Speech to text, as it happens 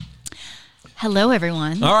Hello,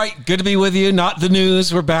 everyone. All right, good to be with you. Not the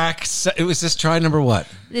news. We're back. It was this try number what?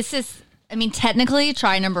 This is, technically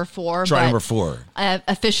try number 4. Try number 4.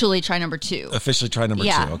 Officially try number 2. Officially try number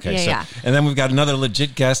 2. Okay, yeah. And then we've got another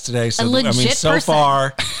legit guest today. So so person.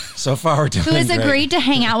 far we're doing who has great. agreed to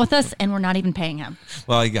hang out with us, and we're not even paying him.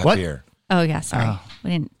 Well, you got What? beer. Oh yeah, sorry.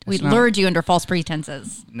 We lured you under false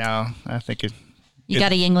pretenses. No, I think it. You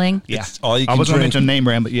got a Yingling? Yeah. It's all you can I was going to drink. mention name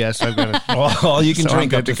brand, but yes, I've got it. all you can So I'm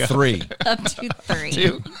drink up good to to go. 3. Up to 3.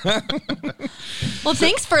 2. Well,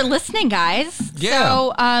 thanks for listening, guys.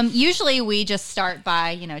 Yeah. So usually we just start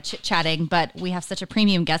by, chit-chatting, but we have such a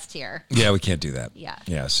premium guest here. Yeah, we can't do that. Yeah.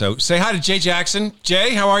 Yeah. So say hi to Jay Jackson.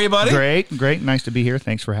 Jay, how are you, buddy? Great. Nice to be here.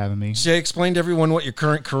 Thanks for having me. Jay, explain to everyone what your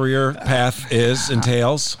current career path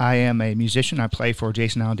entails. I am a musician. I play for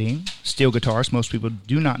Jason Aldean, steel guitarist. Most people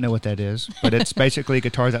do not know what that is, but it's basically a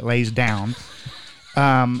guitar that lays down.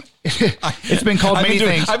 It's been called many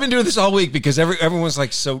things. I've been doing this all week because everyone's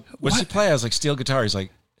like, so what's he play? I was like, steel guitar. He's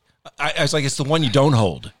like, I was like, it's the one you don't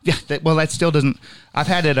hold. Yeah, that still doesn't. I've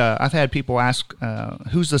had people ask,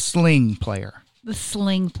 who's the sling player? The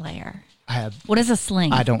sling player. I have. What is a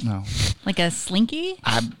sling? I don't know. Like a slinky?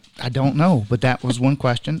 I don't know, but that was one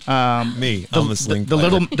question. Me, I'm the sling the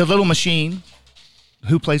player. the little machine.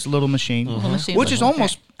 Who plays the little machine? Little machine. Which is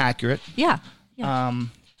almost accurate. Yeah.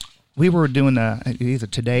 We were doing either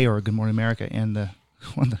Today or Good Morning America, and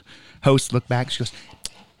one of the hosts looked back. She goes,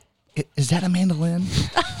 "Is that a mandolin?"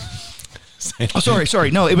 Oh, sorry.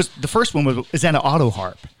 No, it was the first one. Is that an auto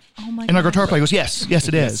harp? Oh my god. And our guitar player goes, "Yes, it is."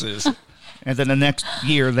 Yes, it is. And then the next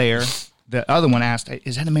year the other one asked,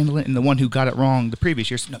 "Is that a mandolin?" And the one who got it wrong the previous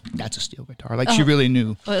year said, "No, that's a steel guitar." Like she really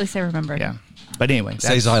knew. Well, at least I remembered. Yeah. But anyway,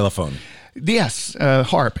 Say xylophone. yes,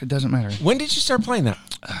 harp. It doesn't matter. When did you start playing that?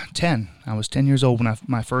 10. I was 10 years old when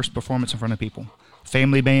my first performance in front of people.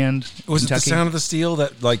 Family band. Was it the Kentucky. sound of the steel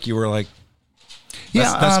that like you were like,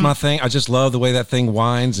 Yeah, that's my thing. I just love the way that thing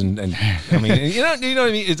whines and I mean, you know what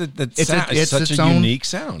I mean? It's such a unique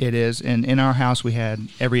sound. It is. And in our house, we had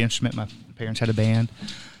every instrument. My parents had a band.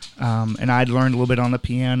 And I'd learned a little bit on the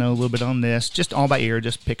piano, a little bit on this, just all by ear,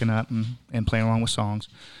 just picking up and playing along with songs.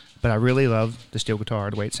 But I really loved the steel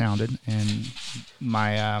guitar, the way it sounded. And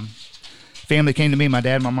my family came to me, my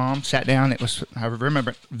dad and my mom sat down. I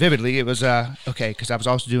remember it vividly. It was, okay, because I was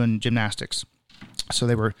also doing gymnastics. So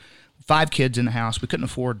there were 5 kids in the house. We couldn't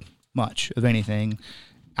afford much of anything.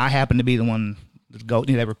 I happened to be the one that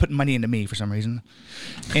they were putting money into me for some reason.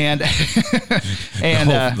 And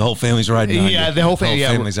the whole family's riding on you. Yeah, the whole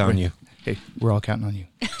family's on you. Hey, we're all counting on you.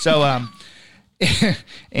 So,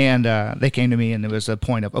 and they came to me, and there was a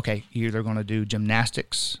point of, okay, you're either going to do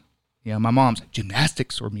gymnastics. You know, my mom's like,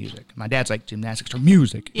 gymnastics or music. My dad's like, gymnastics or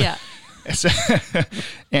music. Yeah. So,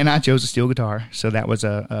 and I chose a steel guitar, so that was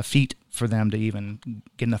a feat for them to even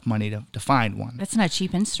get enough money to find one. That's not a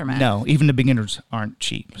cheap instrument. No, even the beginners aren't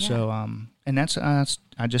cheap. Yeah. So, and that's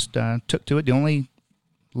I just took to it. The only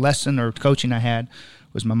lesson or coaching I had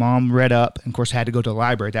was my mom read up, and of course I had to go to the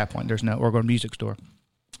library at that point. There's no, or go to a music store,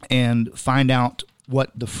 and find out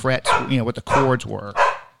what the frets, what the chords were.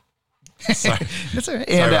 Sorry. That's all right.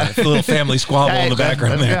 Sorry, And, a little family squabble in the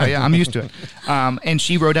background there. Yeah, I'm used to it. And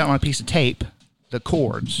she wrote out on a piece of tape the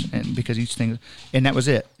chords, and because each thing, and that was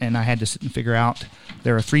it. And I had to sit and figure out.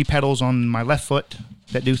 There are 3 pedals on my left foot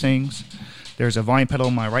that do things. There's a volume pedal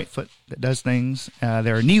on my right foot that does things.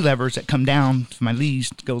 There are knee levers that come down for my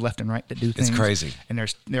knees to go left and right that do things. It's crazy. And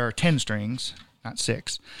there are 10 strings, not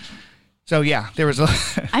 6. So yeah, there was.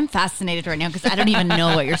 I'm fascinated right now because I don't even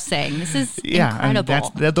know what you're saying. This is incredible.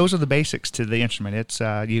 And those are the basics to the instrument. It's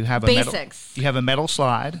you have a basics. You have a metal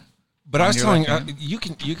slide. But I was telling you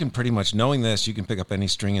can pretty much, knowing this, you can pick up any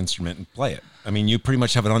string instrument and play it. I mean, you pretty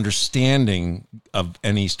much have an understanding of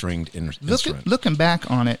any stringed instrument. Looking back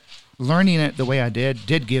on it, learning it the way I did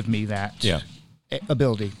give me that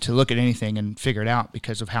ability to look at anything and figure it out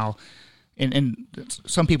because of how. And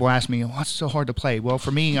some people ask me, what's so hard to play? Well,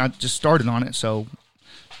 for me, I just started on it, so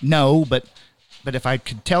no. But if I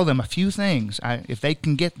could tell them a few things, if they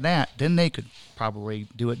can get that, then they could probably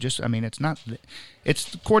do it.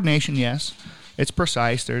 It's coordination, yes. It's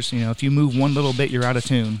precise. There's, if you move one little bit, you're out of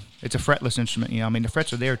tune. It's a fretless instrument. The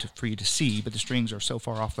frets are there for you to see, but the strings are so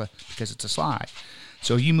far off because it's a slide.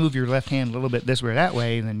 So you move your left hand a little bit this way or that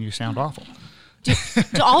way, and then you sound awful. Do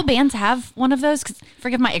all bands have one of those? 'Cause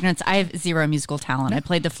forgive my ignorance. I have zero musical talent. I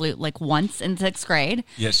played the flute like once in 6th grade.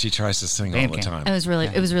 Yes, she tries to sing all the time. It was really,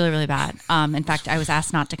 really bad. In fact, I was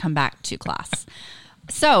asked not to come back to class.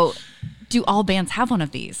 So, do all bands have one of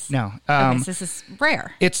these? No. Okay, so this is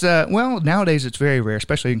rare. It's nowadays it's very rare,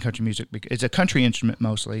 especially in country music. It's a country instrument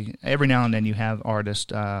mostly. Every now and then you have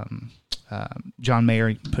artists. John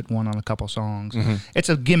Mayer put one on a couple songs. Mm-hmm. It's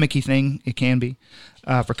a gimmicky thing. It can be.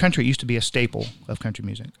 For country, it used to be a staple of country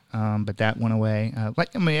music, but that went away.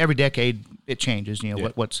 Every decade it changes. You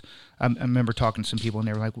know, I remember talking to some people, and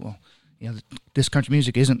they were like, "Well, you know, this country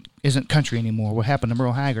music isn't country anymore. What happened to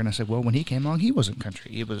Merle Haggard?" And I said, "Well, when he came along, he wasn't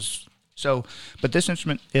country. It was so." But this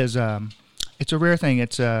instrument is it's a rare thing.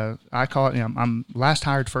 It's I call it. You know, I'm last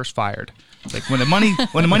hired, first fired. It's like when the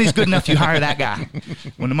money's good enough, you hire that guy.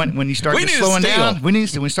 When you start slowing down, when you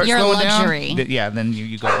start Your slowing luxury. down, then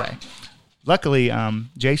you go away. Luckily,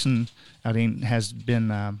 Jason Aldean has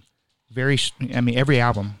been every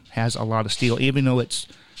album has a lot of steel, even though it's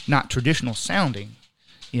not traditional sounding.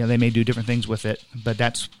 You know, they may do different things with it, but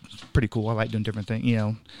that's pretty cool. I like doing different things, you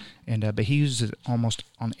know. And but he uses it almost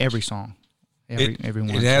on every song. Every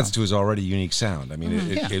one. It adds to his already unique sound. I mean,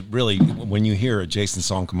 it really, when you hear a Jason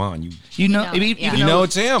song come on, you know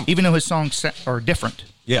it's him. Even though his songs are different.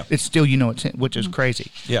 Yeah, it's still it's him, which is crazy.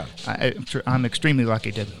 Yeah, I'm extremely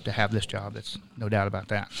lucky to have this job. That's no doubt about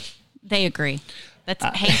that. They agree. That's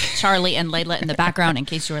Hank, Charlie, and Layla in the background. In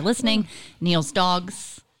case you were listening, Neil's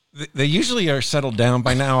dogs. They usually are settled down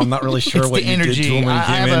by now. I'm not really sure what you did to them when you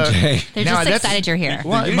came in, Jay. They're just excited you're here.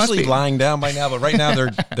 Well, they're usually lying down by now, but right now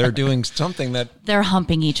they're doing something that they're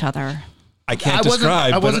humping each other. I can't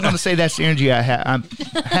describe. I wasn't going to say that's the energy I have,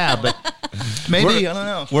 but maybe I don't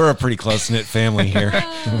know. We're a pretty close knit family here.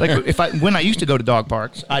 Like when I used to go to dog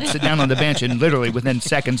parks, I'd sit down on the bench and literally within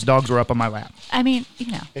seconds, dogs were up on my lap. I mean,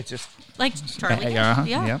 you know, it's just like Charlie.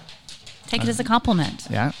 Yeah. Take it as a compliment.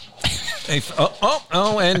 Yeah.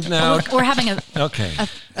 And now we're having a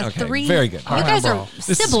three. Very good. You guys are siblings.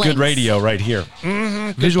 This is good radio right here.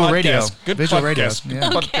 Mm-hmm. Visual podcast. radio. Good visual podcast. radio.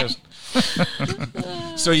 Yeah. Podcast.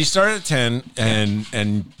 So you started at 10,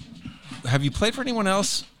 and have you played for anyone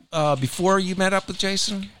else before you met up with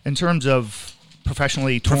Jason? In terms of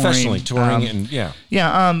professionally touring,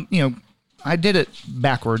 I did it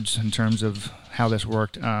backwards in terms of how this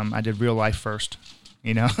worked. I did real life first.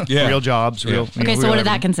 You know, real jobs, real. Okay, so what did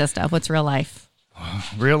that consist of? What's real life?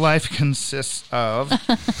 Real life consists of.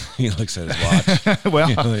 He looks at his watch. Well,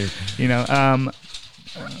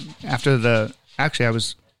 I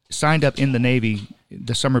was signed up in the Navy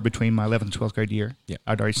the summer between my 11th and 12th grade year. Yeah.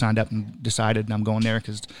 I'd already signed up and decided, and I'm going there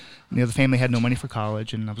because the family had no money for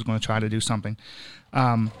college, and I was going to try to do something.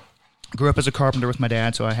 Grew up as a carpenter with my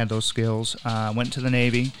dad, so I had those skills. Went to the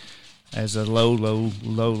Navy as a low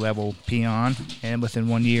level peon, and within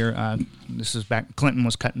 1 year, this is back. Clinton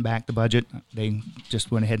was cutting back the budget. They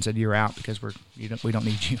just went ahead and said, "You're out because we don't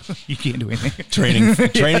need you. You can't do anything." Training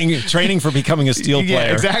for becoming a steel player.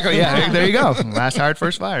 Yeah, exactly. Yeah, there you go. Last hired,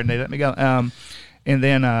 first fired, and they let me go. And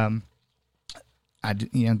then I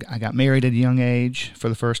got married at a young age for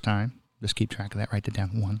the first time. Just keep track of that. Write that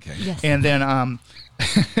down. One. Okay. Yes. And then I'm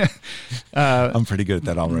pretty good at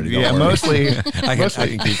that already. Don't worry. Mostly I can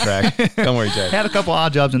keep track. Don't worry, Jay. Had a couple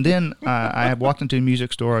odd jobs, and then I walked into a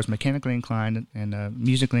music store. I was mechanically inclined and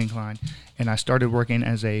musically inclined, and I started working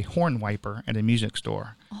as a horn wiper at a music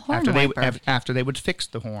store. After they would fix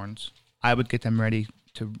the horns, I would get them ready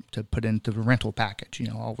to put into the rental package,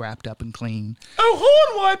 all wrapped up and clean. Oh,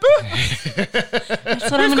 horn wiper!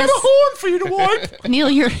 That's what We've got a horn for you to wipe. Neil,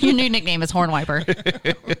 your new nickname is Horn Wiper.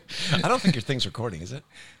 I don't think your thing's recording, is it?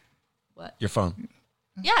 What? Your phone?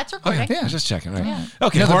 Yeah, it's recording. Okay, yeah. I was just checking. Right? Yeah.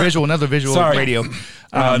 Okay, another visual radio.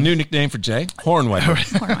 New nickname for Jay, Horn Wiper.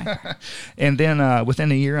 Horn Wiper. And then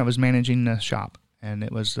within a year, I was managing a shop, and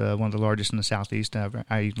it was one of the largest in the Southeast.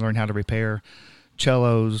 I learned how to repair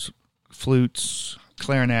cellos, flutes,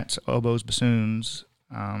 clarinets, oboes, bassoons,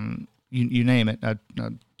 you name it,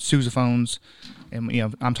 sousaphones,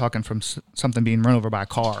 and I'm talking from something being run over by a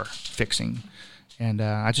car fixing, and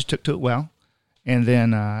I just took to it well, and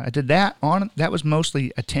then I did that that was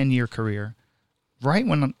mostly a 10-year career. Right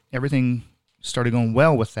when everything started going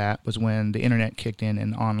well with that was when the internet kicked in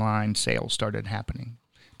and online sales started happening.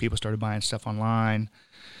 People started buying stuff online.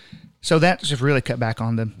 So that just really cut back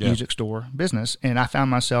on the music store business, and I found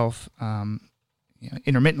myself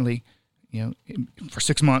intermittently, for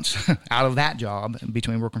 6 months out of that job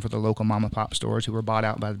between working for the local mom and pop stores who were bought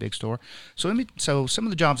out by the big store. So some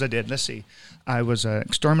of the jobs I did, let's see, I was an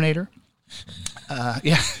exterminator.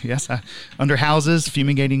 Under houses,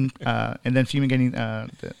 fumigating, and then fumigating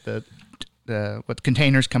the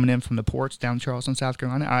containers coming in from the ports down in Charleston, South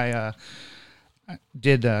Carolina. I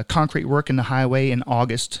did concrete work in the highway in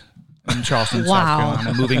August in Charleston, South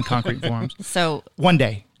Carolina, moving concrete forms. So one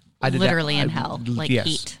day. I did literally that. in hell,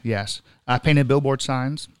 heat. Yes. I painted billboard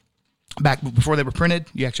signs. Back before they were printed,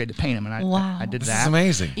 you actually had to paint them, and I did that. This is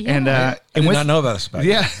amazing. Yeah. And I did not know this about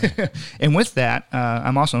you. And with that,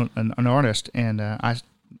 I'm also an artist, and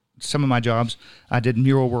some of my jobs, I did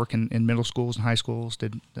mural work in middle schools and high schools.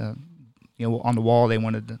 Did on the wall they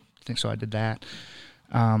wanted to think, so I did that.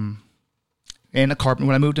 And a carpenter.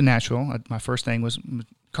 When I moved to Nashville, my first thing was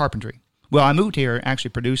carpentry. Well, I moved here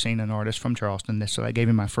actually producing an artist from Charleston, so that gave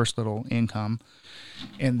me my first little income.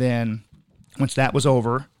 And then once that was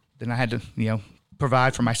over, then I had to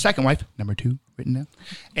provide for my second wife, number 2, written down.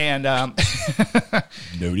 And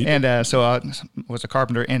noted. And so I was a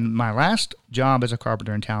carpenter. And my last job as a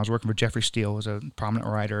carpenter in town, I was working for Jeffrey Steele, who was a prominent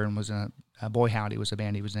writer, and was a Boy Howdy was the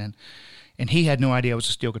band he was in. And he had no idea I was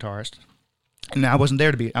a steel guitarist. And I wasn't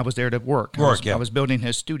there I was there to work. I was building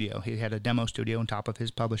his studio. He had a demo studio on top of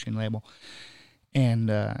his publishing label. And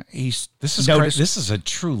this is a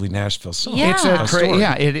truly Nashville song.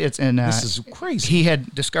 Yeah. It's this is crazy. He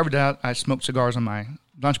had discovered that I smoked cigars on my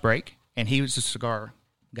lunch break, and he was a cigar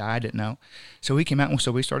guy. I didn't know. So he came out, and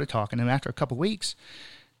so we started talking. And after a couple of weeks,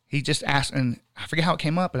 he just asked, and I forget how it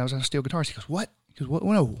came up, but I was on a steel guitarist. He goes, "What?" He goes, "What?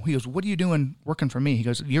 No." He goes, "What are you doing working for me?" He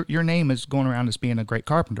goes, "Your name is going around as being a great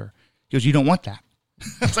carpenter." He goes, "You don't want that."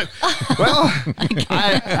 I was like, "Well,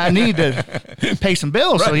 I need to pay some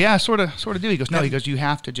bills, right. So yeah, I sort of do." He goes, "No," he goes, "You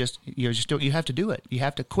have to you have to do it. You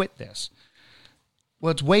have to quit this."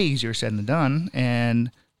 Well, it's way easier said than done,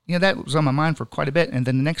 and that was on my mind for quite a bit. And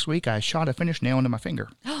then the next week, I shot a finish nail into my finger,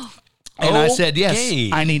 and I said, "Yes,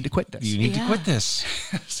 I need to quit this. You need to quit this."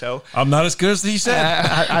 So I'm not as good as he said.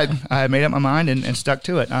 I made up my mind and stuck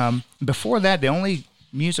to it. Before that, the only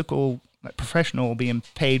musical professional being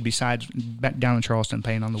paid besides back down in Charleston,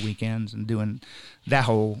 playing on the weekends and doing that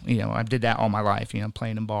whole, I did that all my life,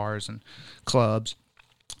 playing in bars and clubs.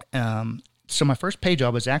 So my first pay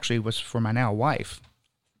job was for my now wife.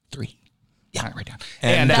 3. Yeah, right down.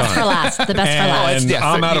 And best for last. The best for last. And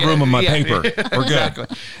I'm out of room with my paper. We're good.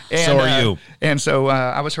 Exactly. So are you. And so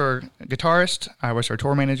I was her guitarist. I was her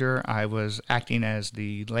tour manager. I was acting as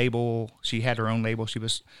the label. She had her own label. She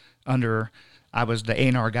was under. I was the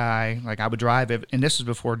A&R guy. Like, I would drive it, and this is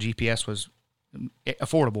before GPS was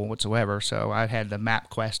affordable whatsoever. So I had the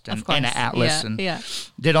MapQuest and an Atlas, and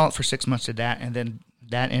did all for 6 months. Did that, and then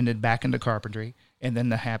that ended back into carpentry. And then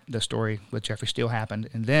the story with Jeffrey Steele happened,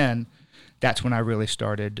 and then that's when I really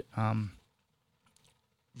started. I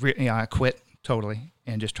quit totally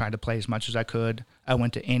and just tried to play as much as I could. I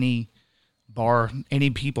went to any bar,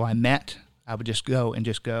 any people I met, I would just go and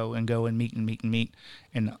meet.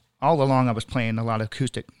 And all along, I was playing a lot of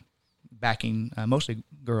acoustic backing, mostly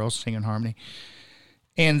girls singing harmony.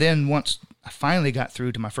 And then once I finally got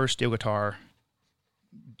through to my first steel guitar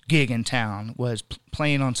gig in town, was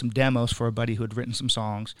playing on some demos for a buddy who had written some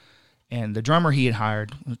songs. And the drummer he had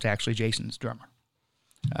hired was actually Jason's drummer,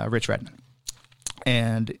 Rich Redmond.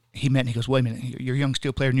 And he met, and he goes, "Wait a minute, you're a young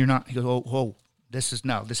steel player and you're not." He goes, "Whoa, this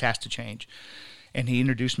has to change." And he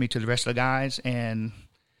introduced me to the rest of the guys, and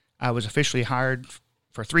I was officially hired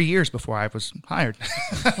for 3 years before I was hired.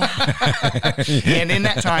 And in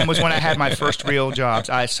that time was when I had my first real jobs.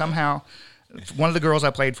 I somehow, one of the girls I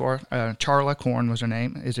played for, Charla Korn was her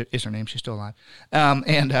name, is her name, she's still alive.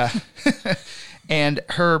 And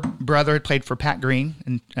her brother had played for Pat Green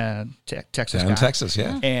in Texas. Down in Texas,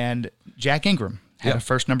 yeah. And Jack Ingram had a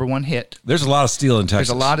first number 1 hit. There's a lot of steel in Texas.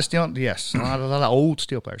 There's a lot of steel, yes, a lot of old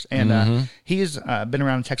steel players. And he's been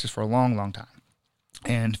around in Texas for a long, long time.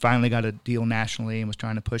 And finally got a deal nationally and was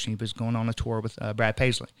trying to push. And he was going on a tour with Brad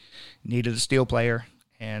Paisley. Needed a steel player.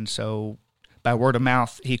 And so by word of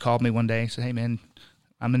mouth, he called me one day and said, "Hey, man,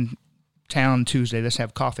 I'm in town Tuesday. Let's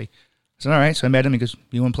have coffee." I said, "All right." So I met him. He goes,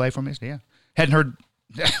 "You want to play for me?" I said, "Yeah." Hadn't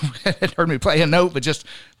heard me play a note, but just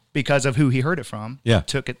because of who he heard it from,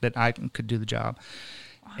 took it that I could do the job.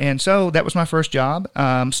 And so that was my first job.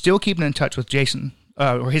 Still keeping in touch with Jason.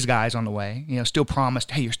 Or his guys on the way, still promised,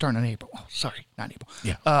 "Hey, you're starting in April." Oh, sorry, not April.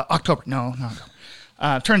 Yeah. October. No.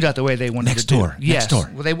 Turns out the way they wanted next to door. do it. Yes. Next door.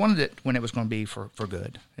 Well, they wanted it when it was going to be for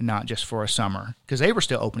good and not just for a summer, because they were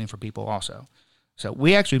still opening for people also. So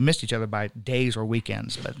we actually missed each other by days or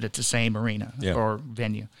weekends, but it's the same arena or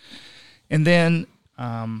venue. And then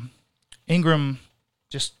Ingram,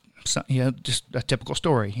 just a typical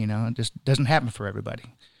story. It just doesn't happen for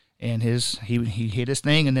everybody. And he hit his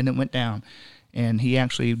thing, and then it went down. And he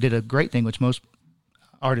actually did a great thing, which most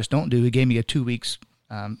artists don't do. He gave me a 2 weeks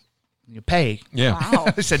pay. Yeah.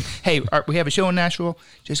 Wow. He said, "Hey, we have a show in Nashville.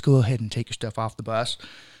 Just go ahead and take your stuff off the bus.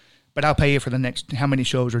 But I'll pay you for the next, how many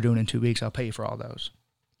shows we're doing in 2 weeks, I'll pay you for all those."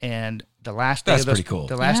 And the last day pretty cool.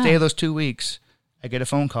 The last day of those 2 weeks, I get a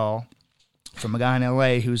phone call from a guy in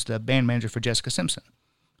L.A. who's the band manager for Jessica Simpson.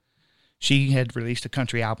 She had released a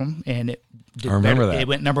country album, and it did remember better. that. It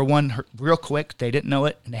went number 1 real quick. They didn't know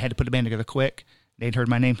it, and they had to put a band together quick. They'd heard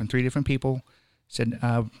my name from 3 different people. Said,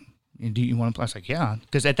 do you want to play? I was like, yeah.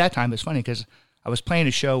 Because at that time, it's funny because I was playing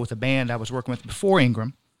a show with a band I was working with before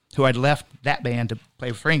Ingram, who I'd left that band to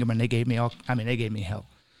play for Ingram, and they gave me hell.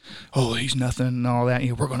 Oh, he's nothing and all that.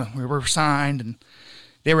 We were signed, and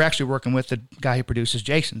they were actually working with the guy who produces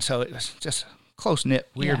Jason. So it was just a close-knit,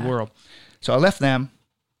 weird world. So I left them,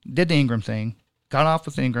 did the Ingram thing, got off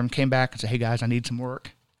with Ingram, came back and said, hey, guys, I need some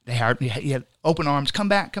work. They hired me. He had open arms. Come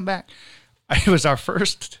back. It was our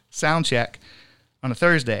first sound check on a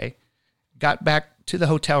Thursday. Got back to the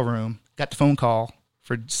hotel room, got the phone call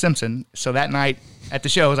for Simpson. So that night at the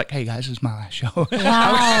show, I was like, hey, guys, this is my last show.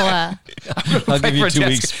 Wow. I'll give you 2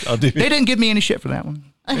 weeks. They didn't give me any shit for that one.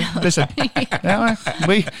 Listen,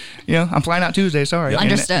 I'm flying out Tuesday. Sorry. Yep.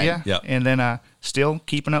 Understood. And then still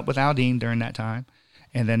keeping up with Aldean during that time.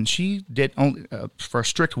 And then she did only for a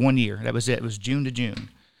strict 1 year. That was it. It was June to June.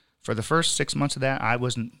 For the first 6 months of that, I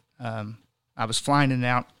wasn't. I was flying in and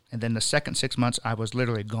out, and then the second 6 months, I was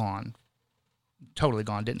literally gone, totally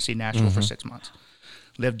gone. Didn't see Nashville for 6 months.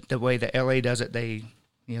 Lived the way that LA does it. They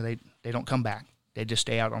don't come back. They just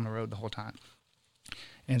stay out on the road the whole time.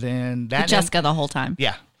 And then that With Jessica the whole time.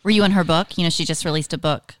 Yeah. Were you in her book? She just released a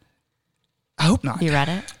book. I hope not. Have you read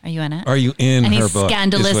it? Are you in it? Are you in Any her book? Any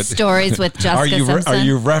scandalous stories with Jessica Simpson? Are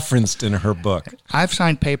you referenced in her book? I've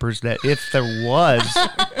signed papers that if there was,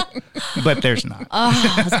 but there's not.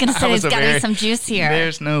 Oh, I was going to say there's got to be some juice here.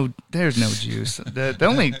 There's no juice.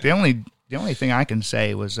 The only thing I can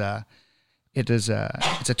say was it's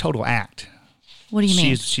a total act. What do you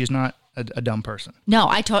mean? She's not a dumb person.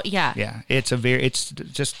 No, yeah. Yeah, it's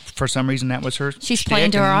just for some reason that was her. She's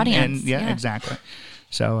playing to her audience. And yeah, exactly.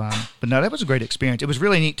 So, but no, that was a great experience. It was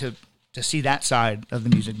really neat to see that side of the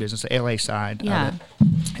music business, the LA side of it.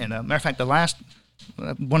 And matter of fact, the last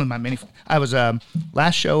one of my many, I was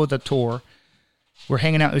last show of the tour. We're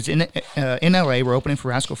hanging out. It was in LA. We're opening for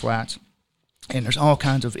Rascal Flatts, and there's all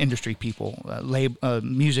kinds of industry people,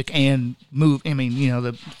 music and move. I mean,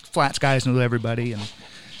 the Flats guys know everybody, and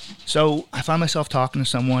so I find myself talking to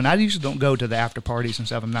someone. I usually don't go to the after parties and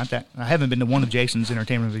stuff. I haven't been to one of Jason's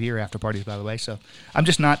Entertainment of the Year after parties, by the way. So I'm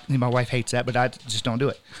just not. My wife hates that, but I just don't do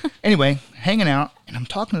it. Anyway, hanging out, and I'm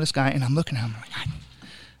talking to this guy, and I'm looking at him like,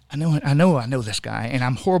 I know this guy, and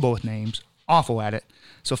I'm horrible with names, awful at it.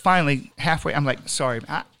 So finally, halfway, I'm like, sorry,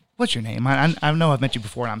 what's your name? I know I've met you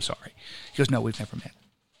before, and I'm sorry. He goes, no, we've never met.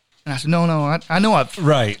 And I said, no, I know I've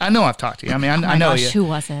talked to you. I mean, I know you. Who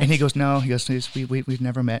was it? And he goes, no. He goes, we've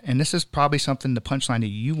never met. And this is probably something, the punchline that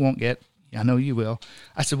you won't get. I know you will.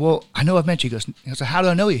 I said, well, I know I've met you. He goes, how do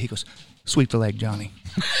I know you? He goes, sweep the leg, Johnny.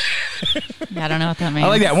 Yeah, I don't know what that means. I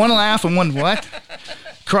like that. One laugh and one what?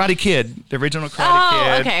 Karate Kid, the original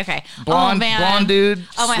Karate Kid. Okay. Blonde dude.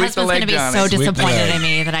 Oh, my husband's going to be so disappointed in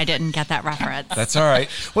me that I didn't get that reference. That's all right.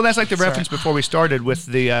 Well, that's like the reference before we started with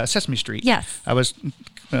the Sesame Street. Yes. I was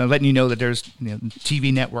letting you know that there's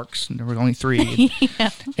TV networks, and there were only 3.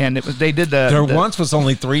 And it was they did the... There once was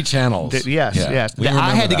only 3 channels. Yes.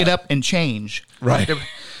 I had to get up and change. Right.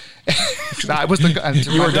 I was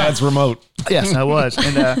you were Dad's remote. Yes, I was.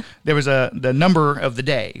 And there was the number of the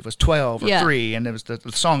day. It was 12 or 3, and there was the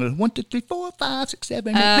song was 1, 2, 3, 4, 5, 6,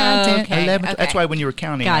 7, 8, 9, 10, 11. Okay. That's why when you were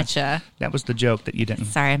counting, gotcha. That was the joke that you didn't.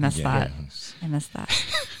 Sorry, I missed that. I missed that.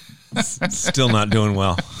 Still not doing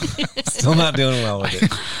well. Still not doing well with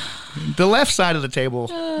it. The left side of the table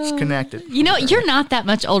is connected. You're not that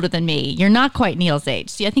much older than me. You're not quite Neil's age.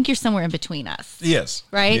 See, I think you're somewhere in between us. Yes.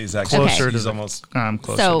 Right? Exactly. Closer He's almost. I'm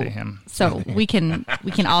closer to him. So we can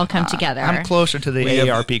all come together. I'm closer to the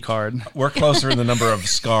AARP card. We're closer in the number of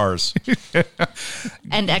scars.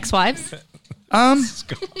 And ex-wives?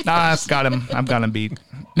 I've got him. I've got him beat.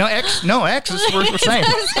 No, X is we're the same.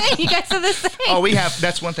 You guys are the same. Oh, we have.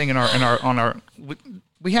 That's one thing on our.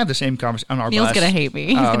 We have the same conversation on our Neil's bus. Neil's going to hate me.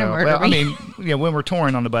 He's going to murder me. I mean, when we're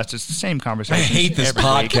touring on the bus, it's the same conversation. I hate this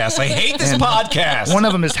podcast. I hate this podcast. One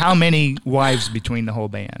of them is how many wives between the whole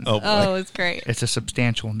band. Oh, it's great. It's a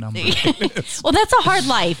substantial number. Well, that's a hard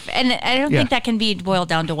life. And I don't think that can be boiled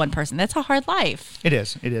down to one person. That's a hard life. It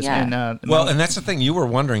is. Yeah. And, and that's the thing. You were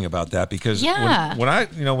wondering about that because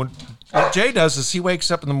when what Jay does is he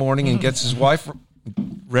wakes up in the morning and gets his wife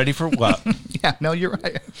ready for what? Yeah, no, you're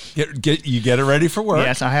right. You get it ready for work.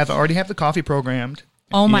 Yes, I already have the coffee programmed.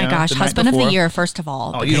 Oh my gosh, husband of the year, first of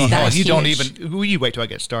all. Oh, you don't even. You wait till I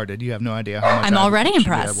get started. You have no idea how much. I'm already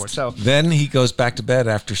impressed. So then he goes back to bed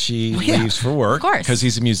after she leaves for work, of course, because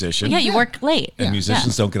he's a musician. Yeah, you work late, and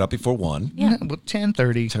musicians don't get up before 1. Yeah, well,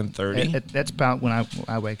 10:30. 10:30. That's about when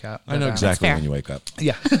I wake up. I know exactly when you wake up.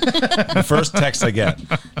 Yeah. The first text I get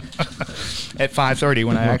at 5:30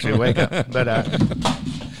 when I actually wake up,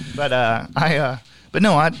 but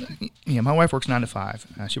no, my wife works 9 to 5.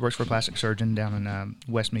 She works for a plastic surgeon down in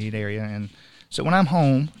Westmead area, and so when I'm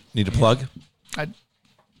home, Need a plug?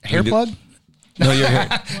 Hair plug. No, you're here.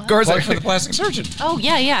 Garza Plug for the plastic surgeon. Oh,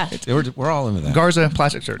 yeah. We're all into that. Garza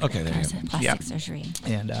plastic surgeon. Okay, there you go. Plastic surgery.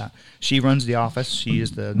 And she runs the office. She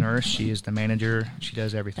is the nurse. She is the manager. She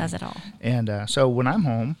does everything. Does it all. And so when I'm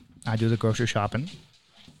home, I do the grocery shopping.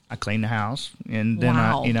 I clean the house, and then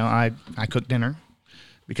Wow. I cook dinner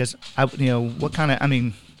because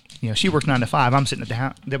she works 9 to 5. I'm sitting at the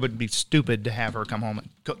house. That would be stupid to have her come home and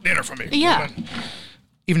cook dinner for me. Yeah.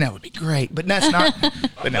 Even that would be great, but that's not.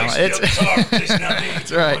 But no,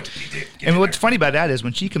 it's right. And what's funny about that is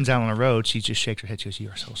when she comes out on the road, she just shakes her head. She goes, "You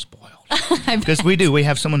are so spoiled." Because we do. We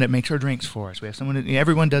have someone that makes her drinks for us. We have someone that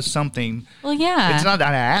everyone does something. Well, yeah. It's not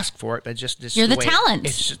that I ask for it, but just You're the way talent.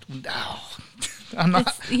 It's just I'm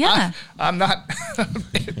not. Yeah. I'm not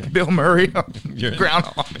Bill Murray.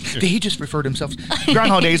 Groundhog. Did he just refer to himself?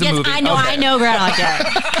 Groundhog Day is a Yes, movie. I know. Okay. I know Groundhog Day.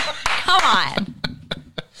 Come on.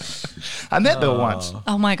 I met Bill once.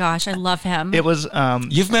 Oh my gosh, I love him. It was.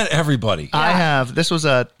 You've met everybody. I have. This was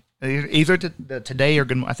either the Today or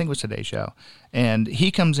Good. I think it was Today's show. And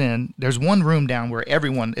he comes in. There's one room down where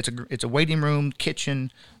everyone. It's a waiting room,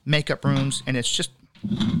 kitchen, makeup rooms, and it's just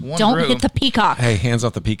one Don't room. hit the peacock. Hey, hands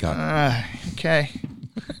off the peacock. Okay.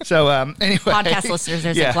 So anyway, Podcast listeners,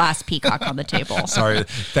 there's a glass peacock on the table. Sorry.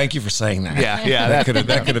 Thank you for saying that. Yeah. That could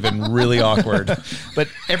have been really awkward. But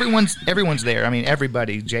everyone's there. I mean,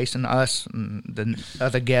 everybody, Jason, us, and the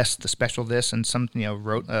other guests, the special this, and some,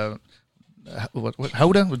 wrote,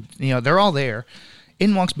 Hoda, they're all there.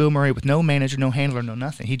 In walks Bill Murray with no manager, no handler, no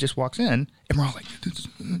nothing. He just walks in, and we're all like,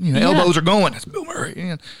 elbows are going. That's Bill Murray.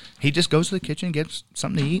 And he just goes to the kitchen, gets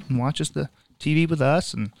something to eat, and watches the TV with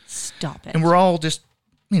us. And Stop it. And we're all just,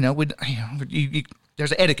 there's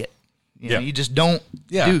an etiquette. You just don't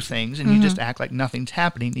do things, and you just act like nothing's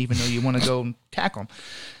happening, even though you want to go and tackle them.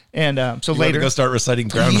 And so later, go start reciting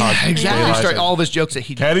Groundhog. Yeah, exactly. Yeah. Start all of his jokes that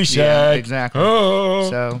he Caddyshack. Yeah, exactly. Oh.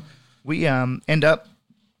 So we end up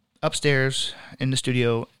upstairs in the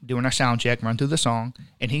studio doing our sound check, run through the song,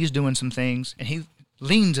 and he's doing some things, and he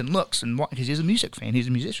leans and looks, and because he's a music fan, he's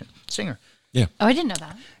a musician, singer. Yeah. Oh, I didn't know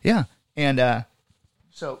that. Yeah, and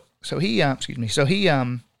so he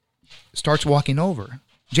starts walking over.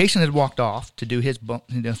 Jason had walked off to do his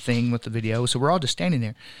thing with the video, so we're all just standing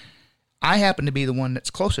there. I happen to be the one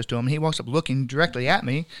that's closest to him, and he walks up looking directly at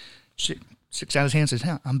me, sticks out his hand and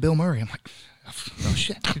says, I'm Bill Murray. I'm like, oh,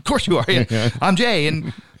 shit. Of course you are. Yeah. I'm Jay.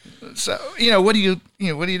 And so, what do you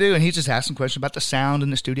do? And he's just asking questions about the sound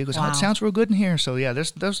in the studio. He goes, wow. It sounds real good in here. So, yeah,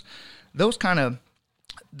 there's those kind of,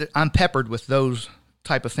 I'm peppered with those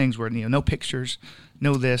type of things where, no pictures,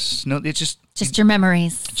 no this, no, it's just your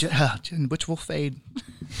memories. Which will fade.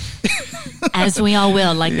 As we all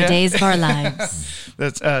will, like the days of our lives.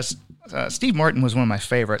 That's Steve Martin was one of my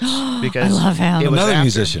favorites because I love him.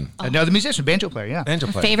 Another musician, banjo player. Yeah, banjo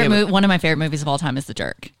player. One of my favorite movies of all time is The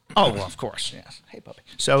Jerk. Oh, well, of course, yes. Hey, puppy.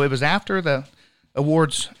 So it was after the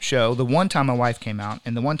awards show, the one time my wife came out,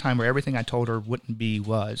 and the one time where everything I told her wouldn't be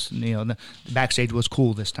was. The backstage was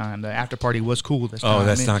cool this time. The after party was cool this time. Oh,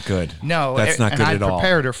 that's not good. No, that's not good at all. I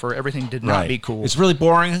prepared her for everything did not be cool. It's really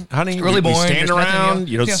boring, honey. It's really boring. You stand There's around.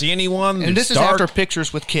 You don't see anyone. And this is dark. after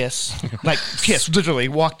pictures with Kiss. Like Kiss, literally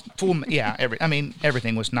walked full. Yeah,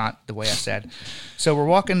 everything was not the way I said. So we're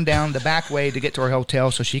walking down the back way to get to our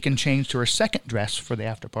hotel so she can change to her second dress for the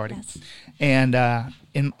after party. Yes. And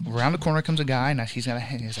around the corner comes a guy, and he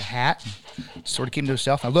has a hat, and sort of keeping to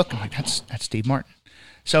himself. I look, I'm like, that's Steve Martin.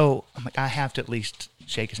 So I'm like, I have to at least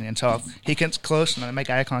shake his hand. So he gets close, and I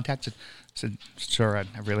make eye contact. I said, sir,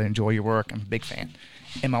 I really enjoy your work. I'm a big fan.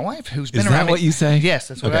 And my wife, who's been around me. Is that what you say? Yes,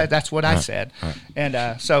 that's what I right. said. Right.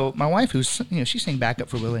 And so my wife, who's she sang backup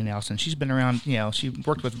for Willie Nelson. She's been around. She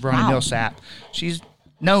worked with Ronnie Millsap. She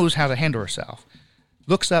knows how to handle herself.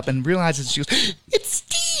 Looks up and realizes she goes, it's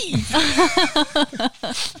Steve.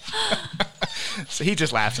 So he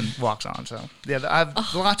just laughs and walks on. So yeah, I've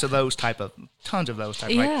tons of those type.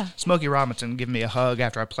 Yeah. Like Smokey Robinson giving me a hug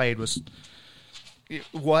after I played was.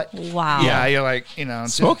 What? Wow. Yeah, you're like,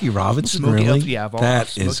 Smokey Robinson, really? Yeah, of all that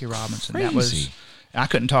Smokey Robinson. Crazy. That was. I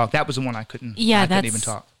couldn't talk. That was the one I couldn't. Yeah, I couldn't even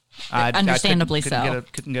talk. Understandably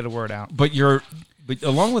couldn't get a word out. But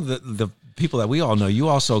along with the people that we all know, you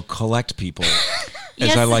also collect people.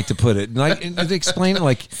 as I like to put it. Like, explain it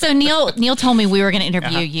like. So Neil told me we were going to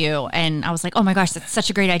interview you, and I was like, oh my gosh, that's such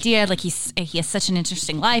a great idea. Like he has such an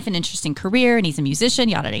interesting life, an interesting career, and he's a musician,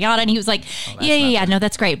 yada, yada, yada. And he was like, yeah, no,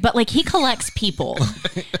 that's great. But like he collects people.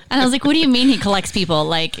 And I was like, what do you mean he collects people?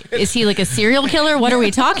 Like, is he like a serial killer? What are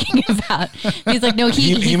we talking about? He's like, no,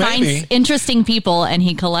 he finds interesting people and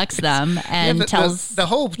he collects them and tells. The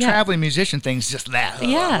whole traveling musician thing's just that.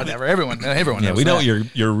 Whatever. Everyone knows we know what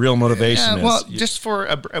your real motivation is. Well, just for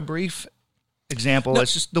a brief example,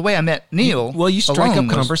 it's just the way I met Neil. Well, you strike up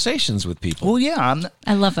conversations with people. Well, yeah.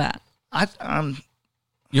 I love that. I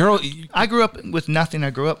grew up with nothing. I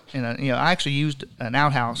grew up in I actually used an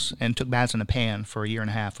outhouse and took baths in a pan for a year and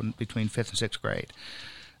a half between 5th and 6th grade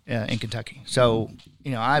in Kentucky. So,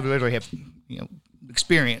 I literally have,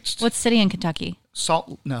 experienced. What city in Kentucky?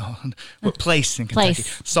 What place in Kentucky?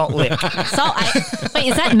 Salt Lick. Wait,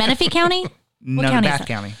 is that Menifee County? No, Bath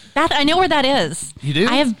County. Bath, I know where that is. You do?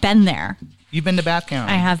 I have been there. You've been to Bath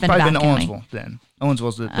County? I have been to Bath County. Probably been to Owensville then.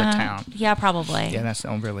 Owensville's the town. Yeah, probably. Yeah, that's the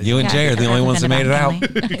Owensville. You and Jay are the only ones that made it out.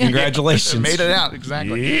 Congratulations. Made it out,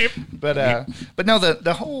 exactly. Yep. But no,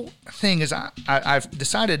 the whole thing is I've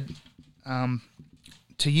decided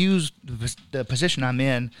to use the position I'm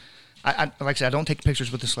in. Like I said, I don't take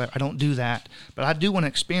pictures with the celebrity. I don't do that, but I do want to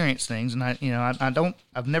experience things, and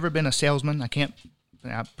I've never been a salesman. I can't.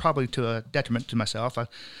 Probably to a detriment to myself. I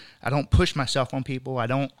don't push myself on people.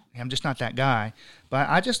 I'm just not that guy. But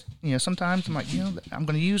I just, sometimes I'm like, I'm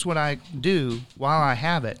going to use what I do while I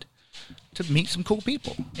have it to meet some cool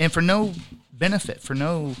people, and for no benefit, for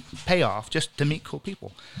no payoff, just to meet cool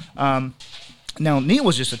people. Now, Neil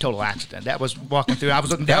was just a total accident. That was walking through. I was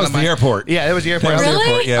looking down. That was the airport. Yeah, that was the airport. Really? The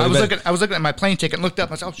airport. Yeah, I was looking at my plane ticket and looked up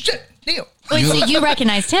and I said, "Oh shit, Neil!" Wait, so you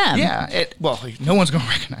recognized him? Yeah. No one's going to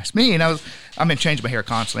recognize me. And I've been changing my hair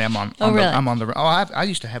constantly. I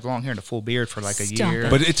used to have long hair and a full beard for like a year.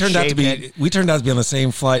 But it turned out to be. We turned out to be on the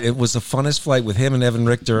same flight. It was the funnest flight with him and Evan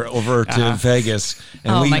Richter over to Vegas,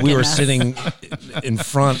 and we were sitting in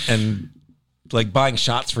front and. Like buying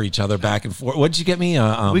shots for each other back and forth. What did you get me?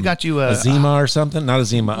 We got you a Zima or something? Not a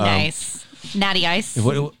Zima. Nice. Natty Ice. It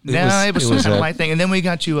was some kind of light thing. And then we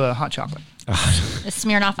got you a hot chocolate. A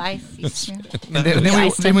Smirnoff Ice.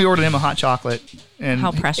 Then we ordered him a hot chocolate. And,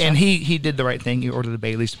 how precious. And he did the right thing. He ordered the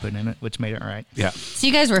Baileys to put in it, which made it all right. Yeah. So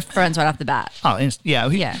you guys were friends right off the bat. Oh,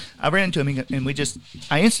 yeah. I ran into him and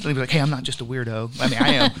I instantly was like, hey, I'm not just a weirdo. I mean, I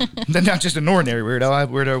am. I'm not just an ordinary weirdo. I'm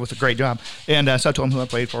a weirdo with a great job. And so I told him who I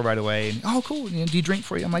played for right away. And, oh, cool. Do you drink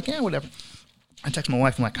for you? I'm like, yeah, whatever. I text my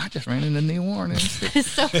wife. I'm like, I just ran into Neil Warren.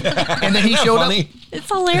 It's so and then he showed up. It's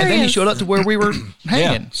hilarious. And then he showed up to where we were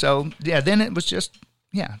hanging. So, then it was just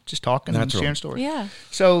talking and sharing stories. Yeah.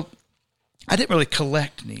 So I didn't really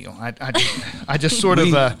collect Neil. I just sort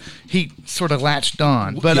of he sort of latched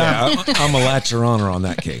on. But I'm a latcher on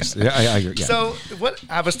that case. Yeah, I agree. Yeah. So what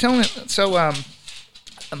I was telling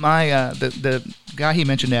my the guy he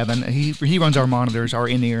mentioned, Evan, he runs our monitors, our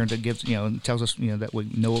in-ear that gives tells us that we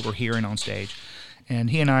know what we're hearing on stage. And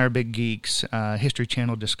he and I are big geeks. History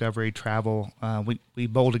Channel, Discovery, travel. We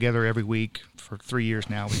bowl together every week for 3 years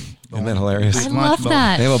now. Isn't that hilarious? I love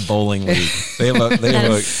that. They have a bowling league. They have a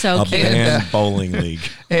band bowling league.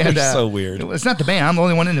 And, it's so weird. It's not the band. I'm the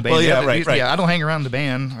only one in the band. Well, yeah, right. Yeah, I don't hang around the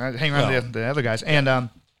band. I hang around the other guys. And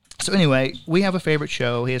so anyway, we have a favorite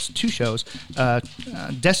show. He has 2 shows.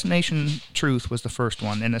 Destination Truth was the first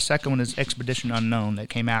one, and the second one is Expedition Unknown that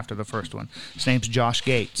came after the first one. His name's Josh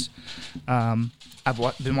Gates. I've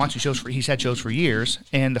been watching shows he's had shows for years,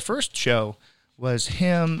 and the first show was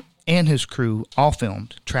him and his crew all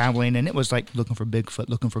filmed traveling, and it was like looking for Bigfoot,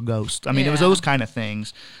 looking for ghosts. I mean, it was those kind of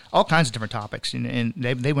things, all kinds of different topics, and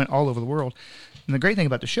they went all over the world. And the great thing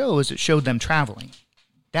about the show is it showed them traveling.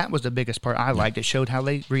 That was the biggest part I liked. It showed how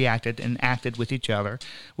they reacted and acted with each other,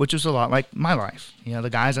 which was a lot like my life. The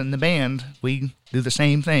guys in the band, we do the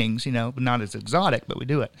same things, not as exotic, but we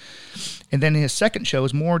do it. And then his second show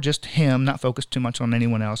is more just him, not focused too much on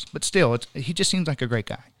anyone else, but still, he just seems like a great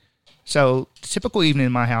guy. So, typical evening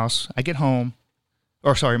in my house, I get home,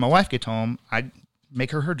 my wife gets home, I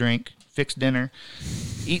make her drink, fix dinner,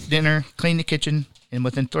 eat dinner, clean the kitchen, and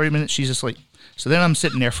within 30 minutes, she's asleep. So then I'm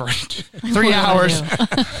sitting there for 3 hours.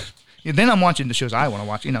 Then I'm watching the shows I want to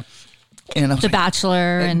watch, And I was The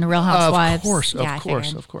Bachelor and The Real Housewives.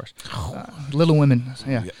 Of course. Little Women.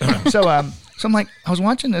 Yeah. So I'm like, I was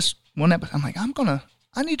watching this one episode. I'm like,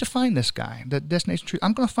 I need to find this guy. The Destination Truth.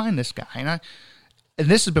 I'm going to find this guy. And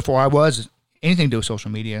this is before I was anything to do with social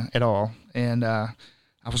media at all. And I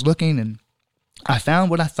was looking, and I found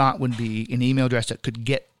what I thought would be an email address that could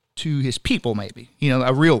get to his people, maybe,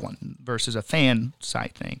 a real one versus a fan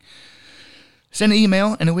site thing. Send an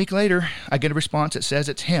email, and a week later, I get a response that says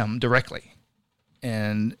it's him directly.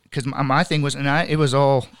 And because my thing was, it was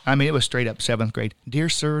straight up 7th grade. Dear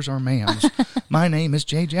sirs or ma'ams, my name is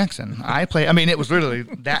Jay Jackson. It was literally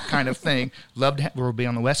that kind of thing. We'll be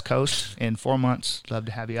on the West Coast in 4 months. Love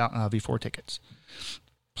to have you out. I'll have you 4 tickets.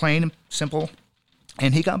 Plain and simple.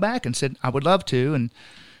 And he got back and said, I would love to. And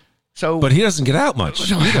so, but he doesn't get out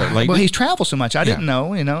much either. Well, he's traveled so much. I didn't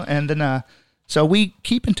know, and then, so we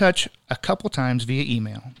keep in touch a couple times via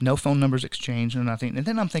email. No phone numbers exchanged or nothing. And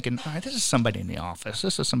then I'm thinking, all right, this is somebody in the office.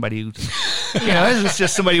 This is somebody who, this is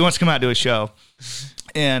just somebody who wants to come out and do a show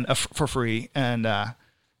and for free. And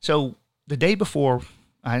so the day before,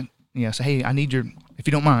 I say, hey, if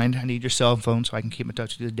you don't mind, I need your cell phone so I can keep in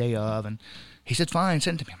touch with you the day of. And he said, fine,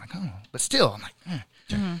 send it to me. I'm like, oh, but still, I'm like,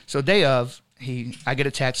 Mm-hmm. So day of, I get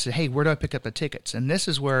a text, said, hey, where do I pick up the tickets? And this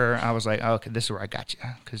is where I was like, oh, okay, this is where I got you.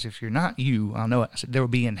 Because if you're not you, I'll know it. I said, there will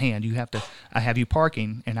be in hand. I have you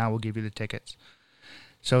parking, and I will give you the tickets.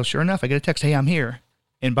 So sure enough, I get a text, hey, I'm here.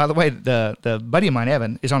 And by the way, the buddy of mine,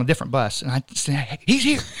 Evan, is on a different bus. And I say, hey, he's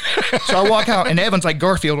here. So I walk out, and Evan's like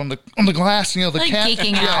Garfield on the glass, the like cat.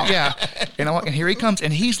 Geeking out. Yeah. And I walk, and here he comes,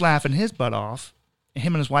 and he's laughing his butt off.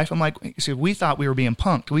 Him and his wife, I'm like, see, we thought we were being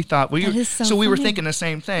punked. We thought we were thinking the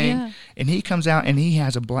same thing. Yeah. And he comes out and he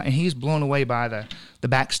has and he's blown away by the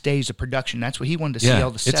backstage, the production. That's what he wanted to see, all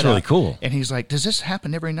the setup. It's really cool. And he's like, does this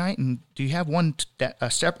happen every night? And do you have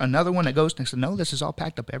another one that goes next? No, this is all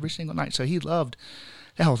packed up every single night. So he loved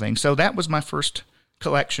the whole thing. So that was my first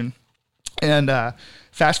collection. And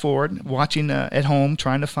fast forward, watching at home,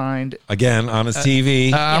 trying to find... Again, on his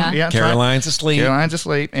TV. Caroline's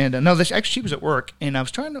asleep. And actually, she was at work. And I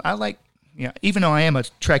was even though I am a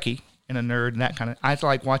Trekkie and a nerd and that kind of... I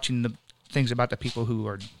like watching the things about the people who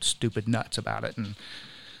are stupid nuts about it. And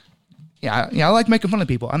I like making fun of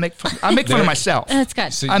people. I make fun of myself. That's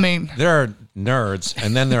good. So there are nerds,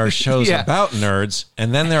 and then there are shows about nerds,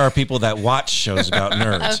 and then there are people that watch shows about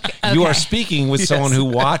nerds. Okay. You are speaking with someone who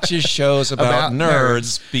watches shows about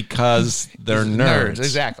nerds because they're nerds.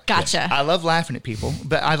 Exactly. Gotcha. Yes. I love laughing at people,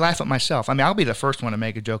 but I laugh at myself. I'll be the first one to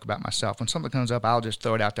make a joke about myself. When something comes up, I'll just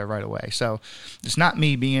throw it out there right away. So it's not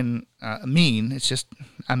me being mean. It's just,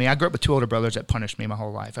 I grew up with 2 older brothers that punished me my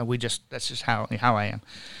whole life. And that's just how I am.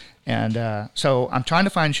 And so I'm trying to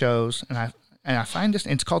find shows, and I find this,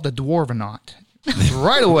 and it's called the Dwarvenaut.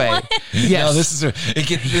 Right away. Yes. No,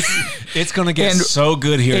 it's going to get so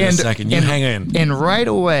good here in a second. You hang in. And right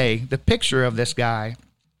away, the picture of this guy,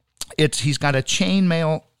 he's got a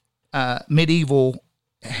chainmail medieval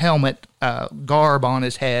helmet garb on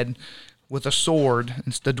his head with a sword.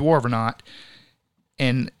 It's the Dwarvenaut.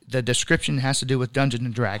 And the description has to do with Dungeons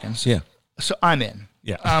and Dragons. Yeah. So I'm in.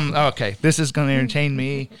 Yeah. Okay, this is going to entertain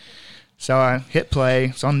me. So I hit play.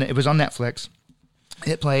 It was on Netflix.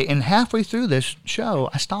 Hit play, and halfway through this show,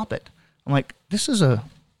 I stop it. I'm like, this is a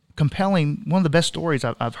compelling, one of the best stories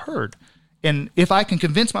I've heard. And if I can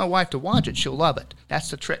convince my wife to watch it, she'll love it. That's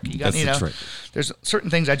the trick. The trick. There's certain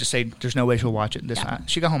things I just say, there's no way she'll watch it.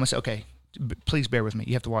 She got home and said, okay, please bear with me.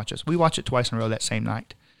 You have to watch this. We watched it twice in a row that same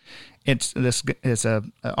night. It's a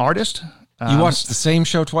artist. You watched the same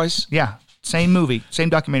show twice? Yeah. Same movie, same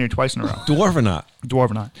documentary twice in a row.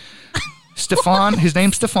 Dwarvenaut. Stefan, his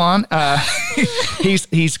name's Stefan.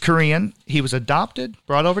 He's Korean. He was adopted,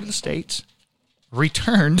 brought over to the States,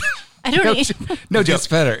 returned. I don't no joke. It's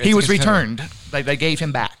better. He was returned. Like they gave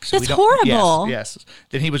him back. So that's horrible. Yes.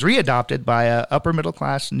 Then he was readopted by a upper middle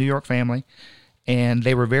class New York family, and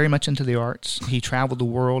they were very much into the arts. He traveled the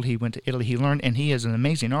world. He went to Italy. He learned, and he is an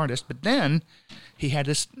amazing artist. But then he had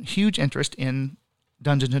this huge interest in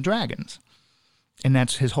Dungeons and Dragons. And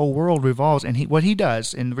that's his whole world revolves. And what he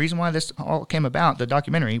does, and the reason why this all came about, the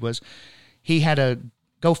documentary, was he had a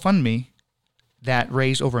GoFundMe that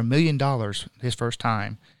raised over $1 million his first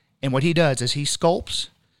time. And what he does is he sculpts,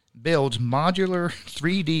 builds modular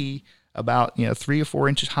 3D, about 3 or 4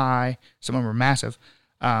 inches high, some of them are massive,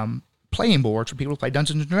 playing boards for people to play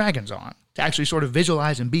Dungeons and Dragons on, to actually sort of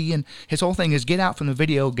visualize and be in. His whole thing is get out from the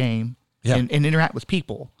video game and interact with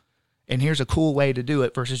people. And here's a cool way to do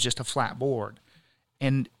it versus just a flat board.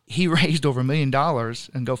 And he raised over $1 million in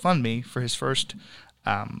GoFundMe for his first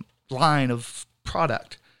line of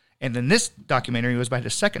product. And then this documentary was about the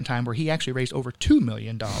second time where he actually raised over $2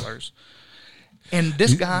 million. And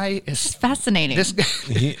this guy is... It's fascinating. But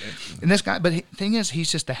the thing is,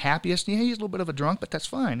 he's just the happiest. Yeah, he's a little bit of a drunk, but that's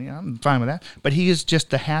fine. I'm fine with that. But he is just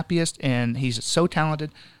the happiest, and he's so talented.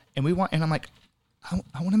 And I'm like, I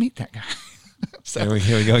want to meet that guy. So,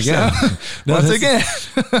 here we go again. Once again,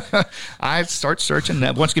 I start searching.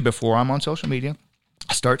 Once again, before I'm on social media,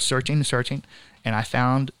 I start searching, and I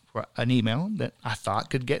found an email that I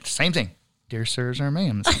thought could get the same thing. dear sirs or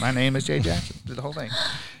ma'am, my name is Jay Jackson, the whole thing.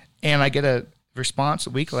 And I get a response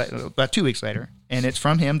about 2 weeks later, and it's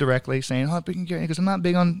from him directly saying, because I'm not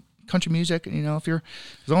big on country music, as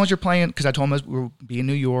long as you're playing, because I told him we'll be in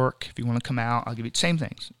New York, if you want to come out, I'll give you the same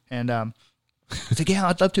things. And he's like, yeah,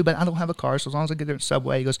 I'd love to, but I don't have a car, so as long as I get there at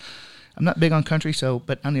Subway, he goes, I'm not big on country,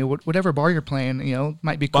 but I mean, whatever bar you're playing,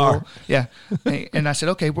 might be cool. Bar. Yeah. And I said,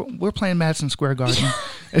 okay, we're playing Madison Square Garden.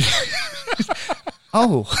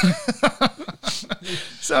 Oh.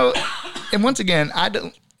 So, and once again, I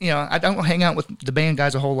don't hang out with the band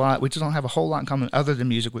guys a whole lot. We just don't have a whole lot in common other than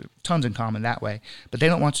music. We have tons in common that way. But they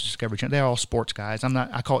don't watch the Discovery Channel. They're all sports guys.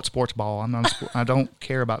 I call it sports ball. I don't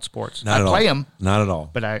care about sports. I play them. Not at all.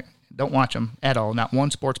 But I don't watch them at all. Not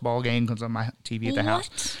one sports ball game comes on my TV at the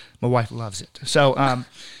house. My wife loves it. So,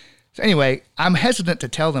 so anyway, I'm hesitant to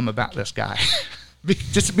tell them about this guy.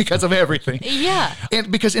 Just because of everything. Yeah.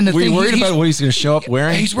 And because in the Were you worried about what he's going to show up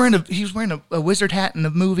wearing? He's wearing a wizard hat in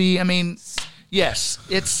the movie. I mean, yes,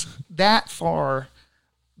 it's that far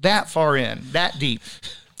in, that deep.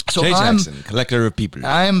 So Jay Jackson, collector of people.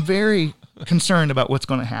 I am very concerned about what's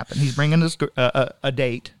going to happen. He's bringing us a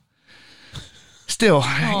date. Still,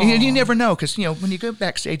 you never know, because when you go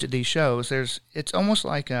backstage at these shows, it's almost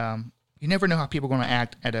like you never know how people are going to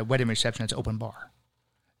act at a wedding reception that's open bar.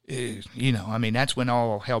 That's when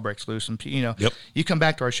all hell breaks loose, and Yep. You come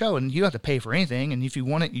back to our show and you have to pay for anything, and if you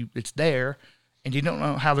want it, it's there, and you don't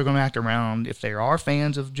know how they're going to act around. If they are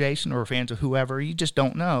fans of Jason or fans of whoever, you just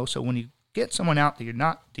don't know. So when you get someone out that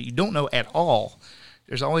you don't know at all,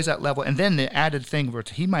 there's always that level, and then the added thing where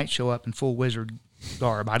he might show up in full wizard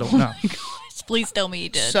garb. I don't know. Please tell me he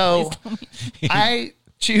did. So I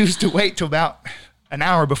choose to wait till about an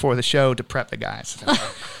hour before the show to prep the guys.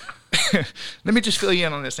 Let me just fill you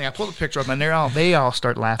in on this thing. I pull the picture up, and they all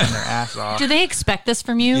start laughing their ass off. Do they expect this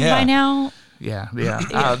from you by now? Yeah.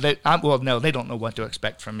 No, they don't know what to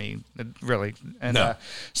expect from me, really. And no.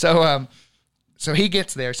 So he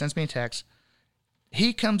gets there, sends me a text.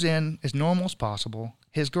 He comes in as normal as possible.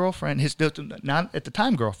 His girlfriend, not at the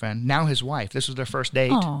time girlfriend, now his wife. This was their first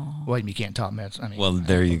date. Aww. Well, you can't talk, man. Well,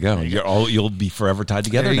 there you go. You'll be forever tied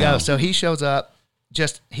together there you now. go. So he shows up.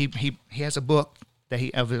 He has a book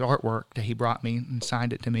of his artwork that he brought me and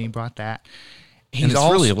signed it to me and brought that. And it's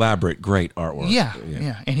really elaborate, great artwork. Yeah.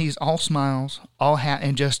 And he's all smiles, all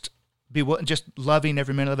and just loving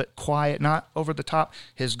every minute of it, quiet, not over the top.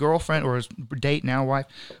 His girlfriend or his date, now wife,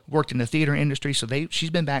 worked in the theater industry, so she's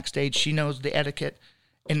been backstage. She knows the etiquette.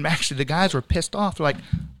 And actually, the guys were pissed off. They're like,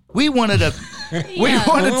 we wanted something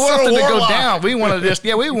to go down. We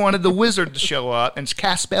wanted the wizard to show up and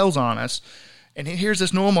cast spells on us. And here's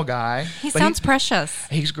this normal guy. He sounds precious.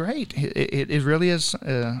 He's great. It really is.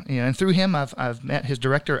 And through him, I've met his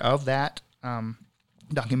director of that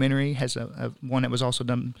documentary. Has a one that was also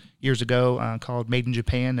done years ago called Made in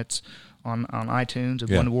Japan. That's on iTunes.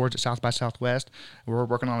 It won awards at South by Southwest. We're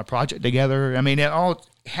working on a project together. I mean, it all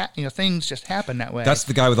things just happen that way. That's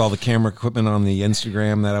the guy with all the camera equipment on the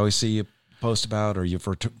Instagram that I always see you post about, or you've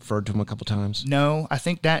referred to him a couple times? No, I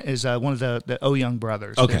think that is one of the O Young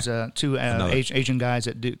brothers. Okay. There's two Asian guys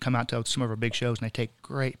that do come out to some of our big shows, and they take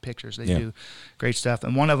great pictures. They do great stuff.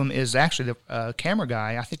 And one of them is actually the camera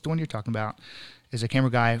guy. I think the one you're talking about is a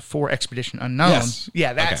camera guy for Expedition Unknown. Yes.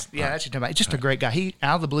 Yeah, that's what you're talking about. Just a great guy. He,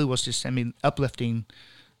 out of the blue, was just sending me uplifting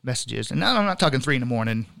messages. And I'm not talking 3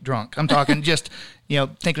 a.m. drunk. I'm talking just,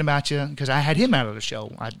 thinking about you, because I had him out of the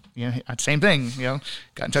show. Same thing,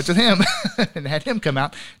 got in touch with him and had him come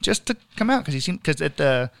out just to come out, because at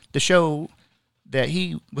the show that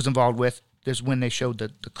he was involved with is when they showed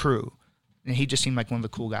the crew, and he just seemed like one of the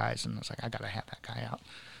cool guys, and I was like, I got to have that guy out.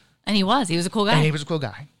 And he was a cool guy. And he was a cool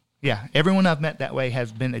guy. Yeah, everyone I've met that way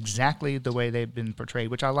has been exactly the way they've been portrayed,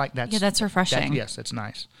 which I like. That's refreshing. Yes, that's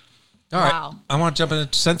nice. All right. I want to jump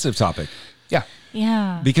into a sensitive topic. Yeah.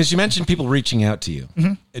 Yeah. Because you mentioned people reaching out to you.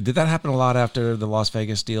 Mm-hmm. Did that happen a lot after the Las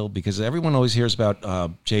Vegas deal? Because everyone always hears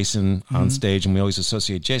about Jason on stage, and we always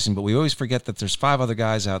associate Jason, but we always forget that there's 5 other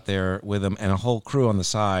guys out there with him and a whole crew on the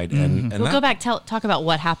side. Mm-hmm. And we'll go back, talk about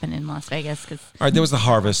what happened in Las Vegas. All right, there was the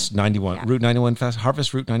Harvest 91, Route 91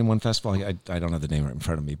 Harvest Route 91 Festival. I don't have the name right in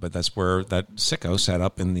front of me, but that's where that sicko sat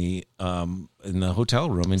up in the hotel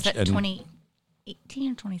room. Is that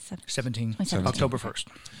 2018 or 2017? 17. October 1st.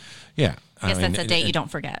 Yeah. Yes, that's a date you don't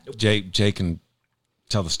forget. Jay can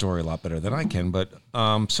tell the story a lot better than I can, but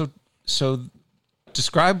so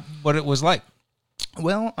describe what it was like.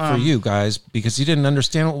 Well, for you guys, because you didn't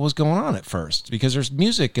understand what was going on at first, because there's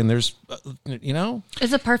music and there's,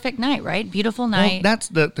 It's a perfect night, right? Beautiful night. Well, that's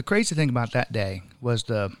the crazy thing about that day was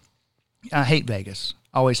I hate Vegas.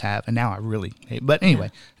 Always have, and now I really hate. But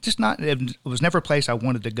anyway, it was never a place I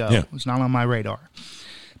wanted to go. Yeah. It was not on my radar.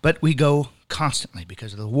 But we go constantly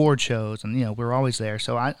because of the award shows, and we're always there.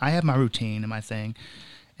 So I have my routine and my thing,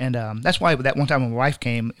 and that's why that one time when my wife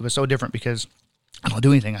came, it was so different because I don't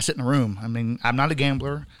do anything. I sit in a room. I mean, I'm not a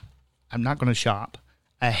gambler. I'm not going to shop.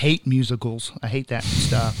 I hate musicals. I hate that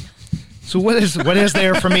stuff. So what is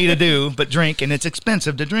there for me to do but drink? And it's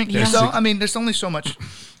expensive to drink there. Yeah. So I mean, there's only so much.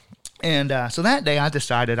 And so that day I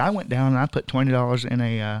decided, I went down and I put $20 in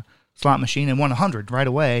a slot machine and won $100 right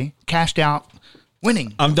away. Cashed out,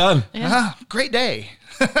 winning. I'm done. Yeah. Great day.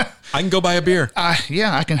 I can go buy a beer.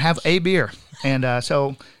 Yeah, I can have a beer. And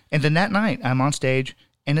and then that night I'm on stage,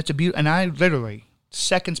 and it's a beautiful. And I literally,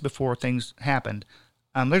 seconds before things happened,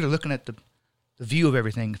 I'm literally looking at the view of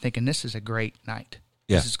everything, thinking this is a great night.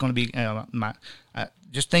 Yeah. This is going to be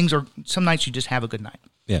just things are. Some nights you just have a good night.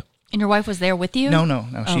 Yeah. And your wife was there with you? No,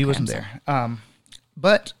 she wasn't there.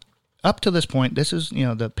 But up to this point, this is,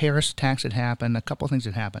 the Paris attacks had happened, a couple of things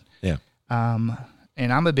had happened. Yeah.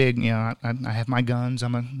 And I'm a big, I have my guns.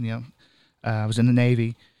 I was in the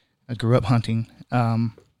Navy. I grew up hunting.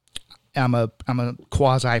 I'm a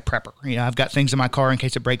quasi prepper. I've got things in my car in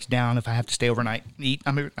case it breaks down, if I have to stay overnight, eat.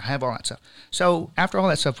 I have all that stuff. So after all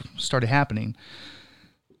that stuff started happening,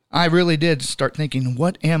 I really did start thinking,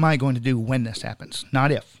 what am I going to do when this happens?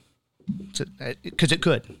 Not if. Because it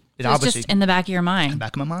could. It obviously just in the back of your mind. In the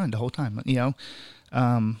back of my mind the whole time.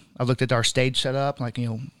 I looked at our stage setup, like,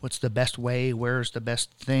 what's the best way? Where's the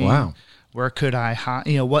best thing? Wow. Where could I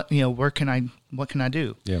hide? What can I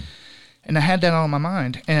do? Yeah. And I had that all in my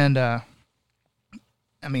mind. And,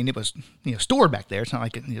 it was, stored back there. It's not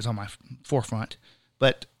like it was on my forefront.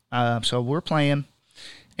 But, so we're playing,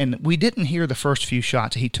 and we didn't hear the first few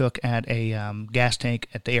shots he took at a gas tank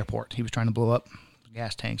at the airport. He was trying to blow up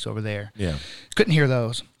gas tanks over there. Yeah. Couldn't hear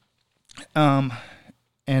those. And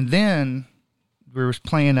then we were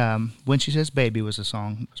playing When She Says Baby was the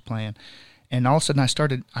song that was playing. And all of a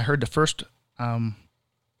sudden I heard the first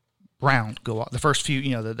round go off. The first few,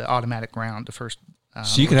 the automatic round, the first.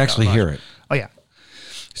 So you could actually hear it. Oh, yeah.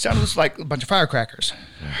 It sounded just like a bunch of firecrackers.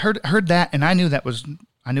 Yeah. Heard that, and I knew it wasn't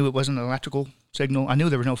an electrical signal. I knew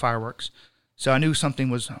there were no fireworks. So I knew something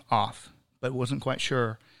was off, but wasn't quite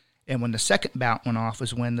sure. And when the second bout went off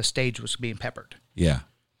was when the stage was being peppered. Yeah.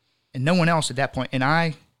 And no one else at that point. And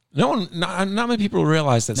not many people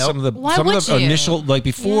realize that. Nope. some of the initial, like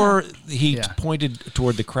before he pointed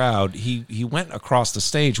toward the crowd, he went across the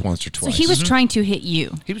stage once or twice. So he was trying to hit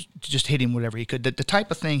you. He was just hitting whatever he could. The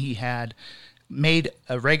type of thing he had made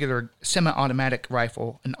a regular semi-automatic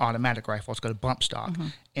rifle an automatic rifle. It's got a bump stock. Mm-hmm.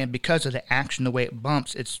 And because of the action, the way it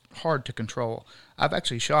bumps, it's hard to control. I've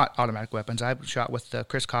actually shot automatic weapons. I've shot with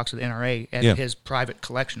Chris Cox of the NRA at his private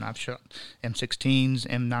collection. I've shot M16s,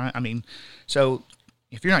 M9. So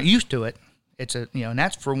if you're not used to it, it's and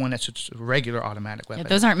that's for one that's just a regular automatic weapon. Yeah,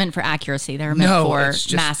 those aren't meant for accuracy. They're meant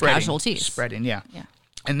for mass casualties. Spreading, yeah.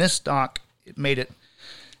 And this stock, it made it.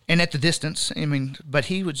 And at the distance, but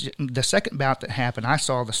he was, the second bout that happened, I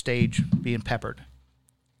saw the stage being peppered.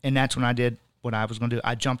 And that's when I did what I was going to do.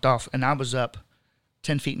 I jumped off, and I was up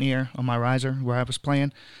 10 feet in the air on my riser where I was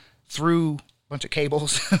playing, through a bunch of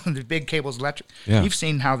cables, the big cables, electric. Yeah. You've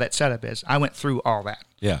seen how that setup is. I went through all that.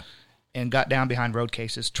 Yeah. And got down behind road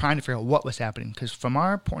cases, trying to figure out what was happening. Because from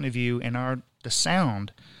our point of view and the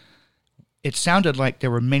sound, it sounded like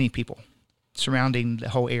there were many people surrounding the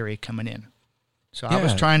whole area coming in. So I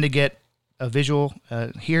was trying to get a visual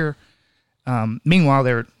here.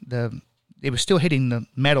 Meanwhile, it was still hitting the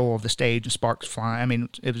metal of the stage and sparks flying.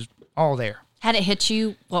 It was all there. Had it hit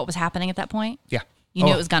you, what was happening at that point? Yeah. You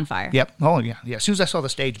knew it was gunfire? Yep. Oh, yeah. As soon as I saw the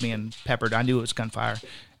stage being peppered, I knew it was gunfire.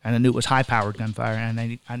 And I knew it was high-powered gunfire,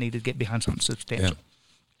 and I needed to get behind something substantial.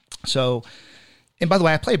 Yeah. So, and by the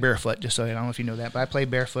way, I play barefoot, just so I don't know if you know that, but I play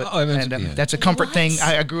barefoot. Oh, that's a comfort thing.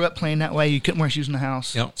 I grew up playing that way. You couldn't wear shoes in the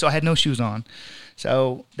house, so I had no shoes on.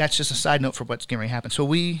 So that's just a side note for what's going to happen.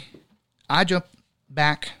 So I jump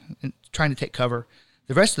back and trying to take cover.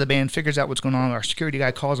 The rest of the band figures out what's going on. Our security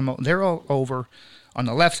guy calls them over. They're all over on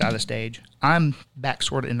the left side of the stage. I'm back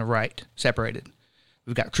sort of in the right, separated.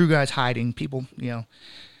 We've got crew guys hiding, people,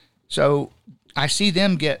 So I see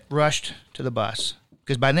them get rushed to the bus,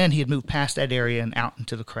 because by then he had moved past that area and out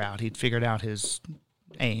into the crowd. He'd figured out his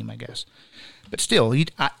aim, I guess. But still,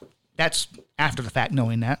 that's after the fact,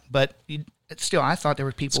 knowing that. But still, I thought there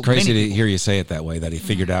were people. It's crazy to hear you say it that way, that he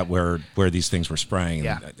figured out where these things were spraying.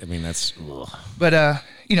 Yeah. That's... Ugh. But,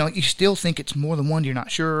 you still think it's more than one. You're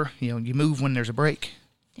not sure. You move when there's a break.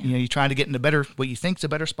 Yeah. You try to get into what you think's a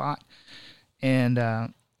better spot.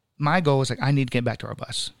 And my goal is, I need to get back to our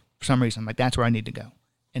bus. For some reason, that's where I need to go.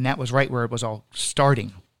 and that was right where it was all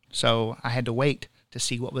starting. So I had to wait to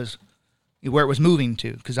see where it was moving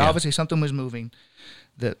to, because obviously something was moving.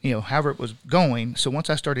 However it was going. So once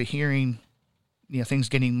I started hearing, things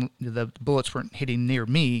the bullets weren't hitting near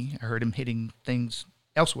me. I heard them hitting things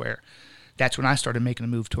elsewhere. That's when I started making a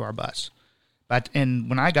move to our bus. And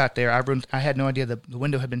when I got there, I had no idea the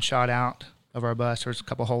window had been shot out of our bus. There was a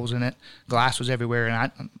couple holes in it. Glass was everywhere, and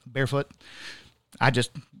I, barefoot, I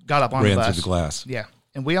just got up on the bus. Ran through the glass. Yeah,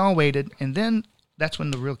 and we all waited, and then that's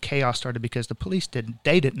when the real chaos started, because the police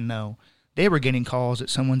didn't know. They were getting calls that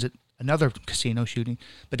someone's at another casino shooting,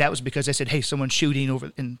 but that was because they said, hey, someone's shooting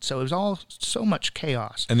over, and so it was all so much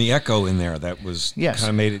chaos. And the echo in there, that was kind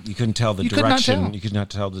of made it, you couldn't tell the direction. You could not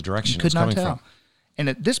tell the direction it was coming from. And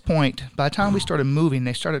at this point, by the time we started moving,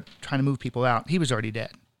 they started trying to move people out. He was already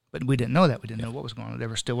dead, but we didn't know that. We didn't know what was going on. There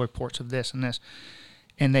were still reports of this and this.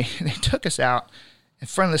 And they took us out in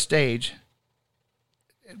front of the stage,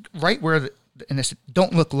 right where, and they said,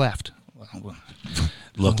 don't look left. Well,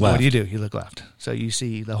 look left. What do? You look left. So you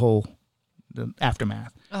see the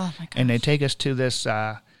aftermath. Oh, my gosh. And they take us to this,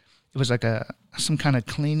 it was like some kind of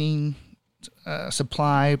cleaning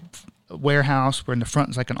supply warehouse, where in the front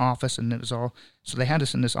is like an office, and it was all, so they had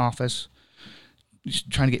us in this office just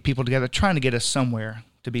trying to get people together, trying to get us somewhere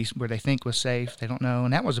to be where they think was safe. They don't know.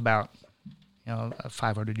 And that was about, a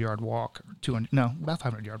 500-yard walk, or about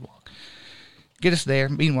 500-yard walk. Get us there.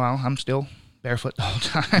 Meanwhile, I'm still barefoot the whole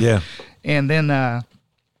time. Yeah. And then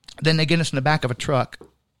they get us in the back of a truck.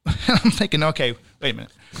 I'm thinking, okay, wait a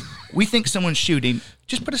minute. We think someone's shooting.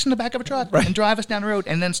 Just put us in the back of a truck and drive us down the road,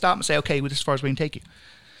 and then stop and say, okay, this is as far as we can take you.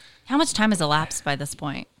 How much time has elapsed by this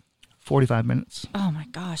point? 45 minutes. Oh, my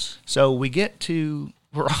gosh. So we're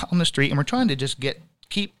on the street, and we're trying to just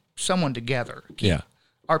keep someone together. Keep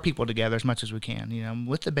our people together as much as we can.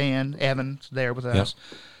 With the band, Evan's there with us.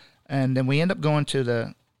 And then we end up going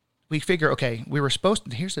to we figure, okay, we were supposed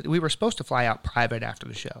to fly out private after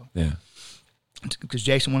the show. Yeah. Because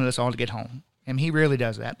Jason wanted us all to get home. And he rarely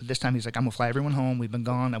does that. But this time he's like, I'm going to fly everyone home. We've been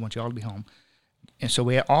gone. I want you all to be home. And so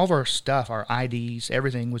we had all of our stuff, our IDs,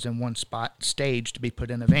 everything was in one spot, staged to be put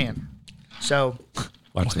in a van. So,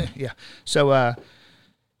 yeah. So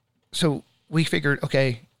we figured,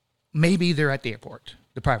 okay, maybe they're at the airport,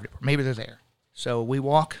 the private airport. Maybe they're there. So we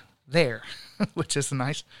walk there, which is a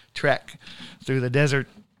nice trek through the desert,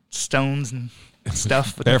 stones and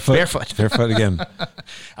stuff. Barefoot again.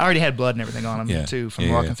 I already had blood and everything on them too from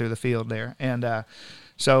walking through the field there. And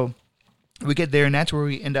so we get there, and that's where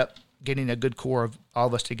we end up getting a good core of all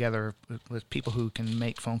of us together with people who can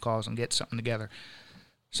make phone calls and get something together.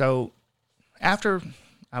 So after,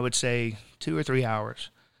 I would say, 2 or 3 hours,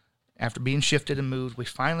 after being shifted and moved, we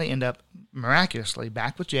finally end up miraculously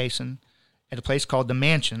back with Jason at a place called the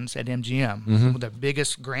Mansions at MGM. Mm-hmm. The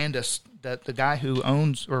biggest, grandest, the guy who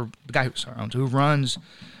owns, or the guy who runs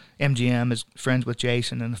MGM is friends with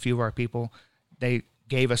Jason and a few of our people. They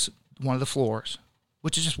gave us one of the floors,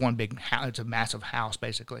 which is just one big house. It's a massive house,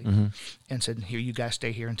 basically, and said, here, you guys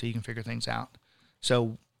stay here until you can figure things out.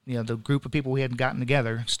 So, the group of people we had gotten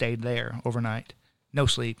together stayed there overnight. No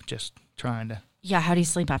sleep, just trying to. Yeah, how do you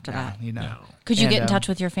sleep after that? No. Could you get in touch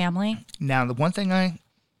with your family? Now, the one thing I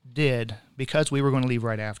did, because we were going to leave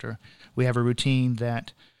right after, we have a routine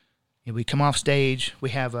that we come off stage, we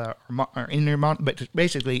have our in-ear,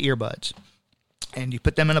 basically earbuds, and you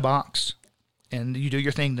put them in a box, and you do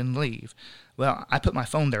your thing, then leave. Well, I put my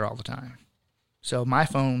phone there all the time. So my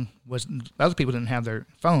phone was, other people didn't have their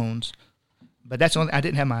phones, but I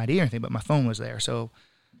didn't have my ID or anything, but my phone was there. So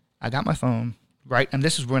I got my phone, and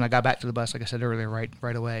this is when I got back to the bus, like I said earlier,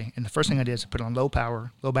 right away. And the first thing I did is put it on low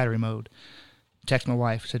battery mode, text my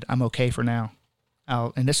wife, said, I'm okay for now.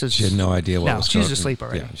 And this is... She had no idea what was going on. She's asleep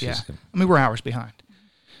already. Yeah. I mean, we're hours behind.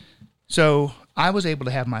 So I was able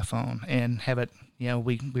to have my phone and have it,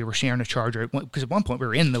 we were sharing a charger, because at one point we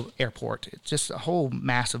were in the airport. It's just a whole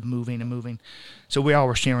mass of moving. So we all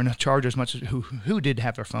were sharing a charger as much as who did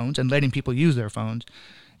have their phones and letting people use their phones.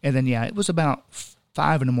 And then, it was about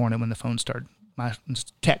 5 a.m. when the phone started, my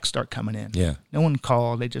texts start coming in. Yeah. No one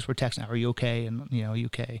called. They just were texting, are you okay? And, are you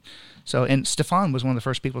okay? So, and Stefan was one of the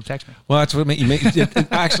first people to text me. Well, that's what it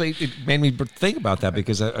made me think about that,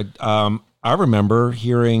 because I remember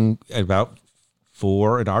hearing about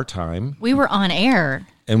 4 at our time. We were on air.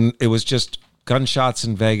 And it was just gunshots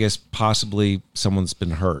in Vegas, possibly someone's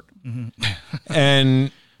been hurt. Mm-hmm.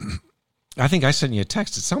 And I think I sent you a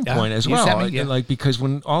text at some point as well. Me, because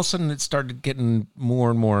when all of a sudden it started getting more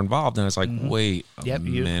and more involved, and I was like, wait a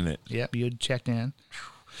minute. You had checked in.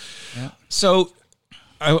 Yeah. So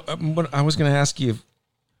I was going to ask you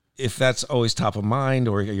if that's always top of mind,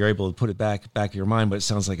 or you're able to put it back of your mind, but it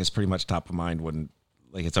sounds like it's pretty much top of mind when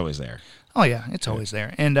like it's always there. Oh yeah, it's always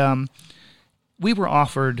there. And we were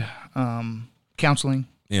offered counseling.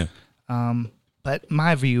 Yeah. But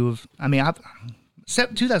my view of,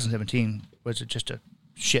 2017 was just a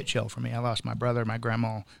shit show for me. I lost my brother, my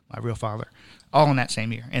grandma, my real father, all in that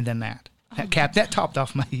same year, and then that topped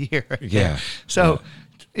off my year. Yeah. So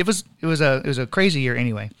it was a crazy year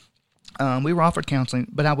anyway. We were offered counseling,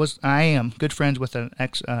 but I am good friends with an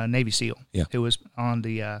ex Navy SEAL who was on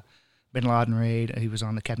the Bin Laden raid. He was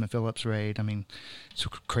on the Captain Phillips raid. I mean, it's a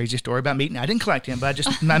crazy story about meeting. I didn't collect him, but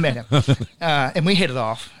I met him, and we hit it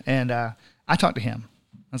off. And I talked to him.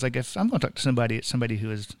 I was like, if I'm going to talk to somebody, it's somebody who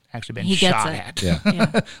has actually been shot at. Yeah.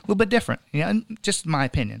 A little bit different, and just my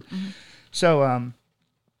opinion. Mm-hmm.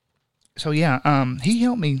 So he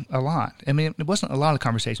helped me a lot. I mean, it wasn't a lot of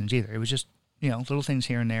conversations either. It was just, little things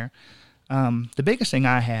here and there. The biggest thing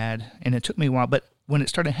I had, and it took me a while, but when it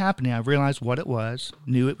started happening, I realized what it was,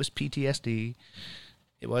 knew it was PTSD.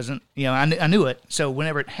 It wasn't, I knew it. So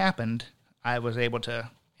whenever it happened, I was able to,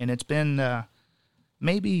 and it's been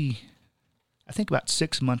maybe, I think about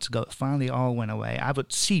 6 months ago, it finally all went away. I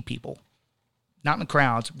would see people, not in the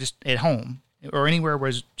crowds, just at home or anywhere where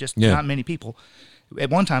there's just not many people. At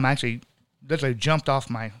one time, I actually literally jumped off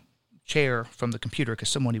my chair from the computer because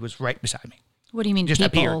somebody was right beside me. What do you mean, just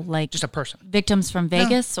people? Appeared. Like just a person. Victims from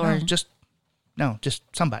Vegas, or just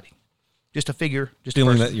somebody, just a figure, just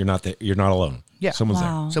feeling a person. that you're not there, you're not alone. Yeah, someone's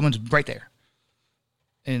there. Someone's right there,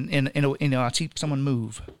 and I see someone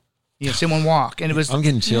move, someone walk, and it was. I'm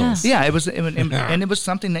getting chills. Yeah, it was, and it was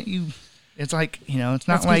something that you. It's like it's not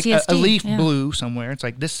That's like PTSD, a leaf blew somewhere. It's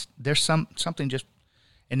like this. There's something just,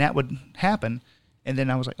 and that would happen, and then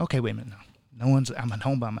I was like, okay, wait a minute, I'm at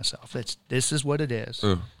home by myself. This is what it is.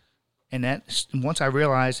 And that once I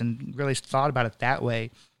realized and really thought about it that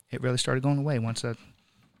way, it really started going away.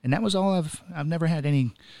 And that was all I've never had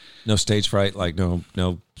any. No stage fright, like no.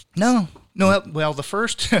 Well, the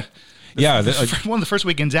first. One of the first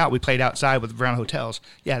weekends out, we played outside with Brown Hotels.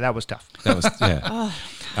 Yeah, that was tough. That was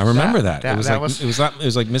I remember that. It was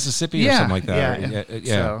like Mississippi or something like that.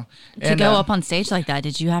 So, to go up on stage like that,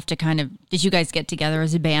 did you have to did you guys get together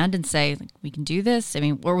as a band and say, like, we can do this? I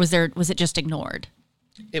mean, or was it just ignored?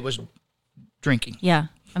 It was drinking. Yeah.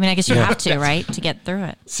 I mean, I guess you have to, right, to get through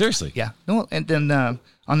it. Seriously. Yeah. No, and then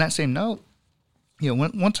on that same note,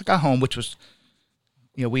 once I got home, which was,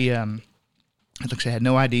 we, like I said, had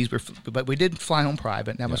no IDs, but we did fly home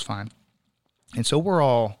private, and that was fine. And so we're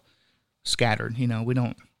all scattered, we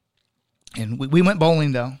don't, and we went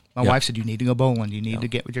bowling, though. My wife said, you need to go bowling. You need to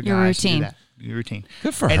get with your guys routine. To do that. Your routine.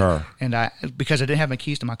 Good for her. And because I didn't have my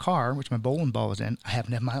keys to my car, which my bowling ball was in, I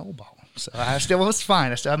happened to have my old ball. So I still was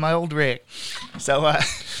fine. I still had my old rig. So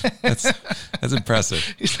that's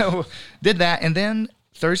impressive. So did that, and then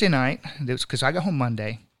Thursday night, because I got home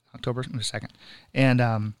Monday, October 2nd,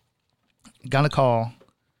 and got a call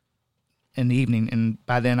in the evening, and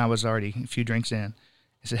by then I was already a few drinks in.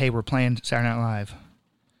 I said, "Hey, we're playing Saturday Night Live,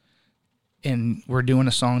 and we're doing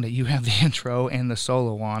a song that you have the intro and the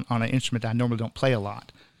solo on an instrument that I normally don't play a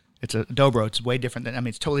lot. It's a dobro. It's way different than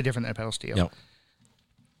it's totally different than a pedal steel." Yep.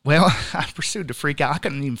 Well, I pursued to freak out. I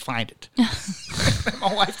couldn't even find it.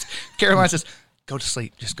 My wife, Caroline, says, "Go to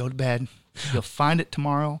sleep. Just go to bed. You'll find it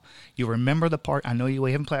tomorrow. You'll remember the part. I know you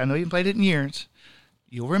haven't played it in years.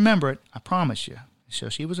 You'll remember it. I promise you." So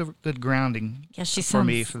she was a good grounding for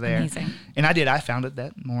me for there. Amazing. And I did. I found it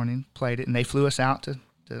that morning, played it, and they flew us out to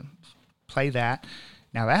play that.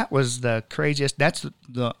 Now, that was the craziest. That's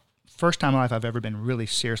the first time in my life I've ever been really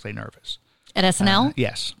seriously nervous. At SNL?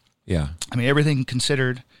 Yes. Yeah. I mean, everything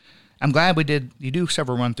considered. I'm glad we did. You do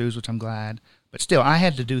several run-throughs, which I'm glad. But still, I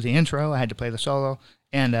had to do the intro. I had to play the solo.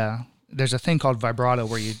 And there's a thing called vibrato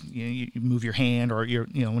where you move your hand or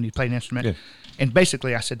when you play an instrument. Yeah. And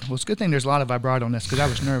basically, I said, well, it's a good thing there's a lot of vibrato on this because I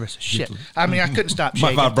was nervous as shit. I mean, I couldn't stop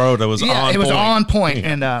shaking. My vibrato was on point. It was on point.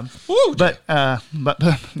 Yeah. And but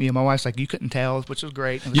my wife's like, you couldn't tell, which was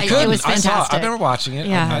great. It was fantastic. I remember watching it.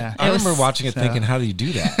 Yeah. I remember watching it thinking, how do you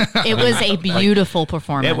do that? It was a beautiful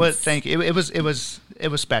performance. It was. Thank you. It was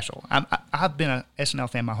special. I've been an SNL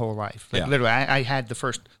fan my whole life. Like, literally, I had the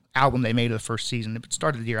first album they made of the first season. It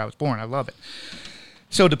started the year I was born. I love it.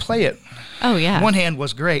 So to play it, one hand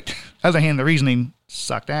was great. Other hand, the reasoning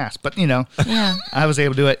sucked ass. But I was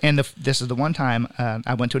able to do it. And this is the one time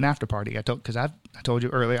I went to an after party. I told you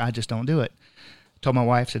earlier, I just don't do it. Told my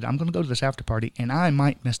wife, said, I'm going to go to this after party, and I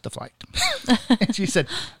might miss the flight. And she said,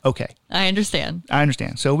 okay. I understand.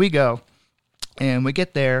 So we go, and we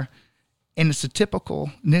get there, and it's a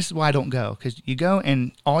typical. And this is why I don't go, because you go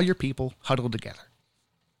and all your people huddle together,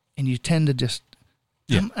 and you tend to just.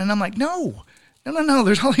 Yeah. And I'm like, no. No,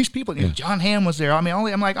 there's all these people. John Hamm was there. I mean,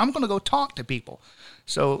 I'm like, I'm going to go talk to people.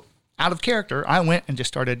 So out of character, I went and just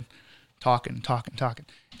started talking.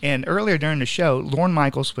 And earlier during the show, Lorne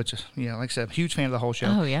Michaels, which is, like I said, a huge fan of the whole show.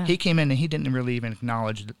 Oh, yeah. He came in and he didn't really even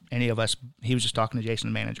acknowledge any of us. He was just talking to Jason,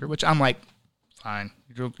 the manager, which I'm like, fine,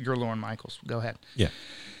 you're Lorne Michaels. Go ahead. Yeah.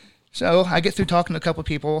 So I get through talking to a couple of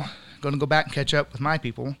people, going to go back and catch up with my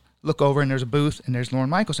people, look over, and there's a booth, and there's Lorne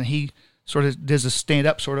Michaels, and he sort of does a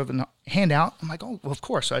stand-up sort of and handout. I'm like, oh, well, of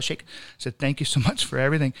course. So I said, thank you so much for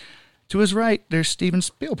everything. To his right, there's Steven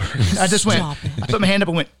Spielberg. I just went, I put my hand up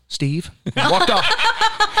and went, Steve, and walked off.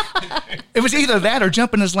 It was either that or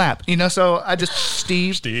jump in his lap, so I just,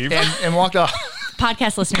 Steve. And walked off.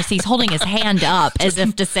 Podcast listeners, he's holding his hand up as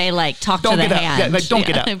if to say, like, talk don't to the get hand. Up. Yeah, like, don't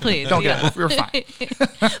get up. Please. Don't get up. You're fine.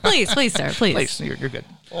 Please, sir, please. Please, you're good.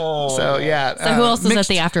 Oh. So, yeah. So who else was at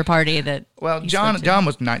the after party that? Well, John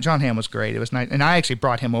was nice. John Hamm was great. It was nice. And I actually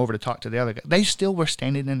brought him over to talk to the other guy. They still were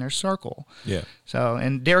standing in their circle. Yeah. So,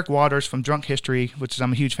 and Derek Waters from Drunk History, which is,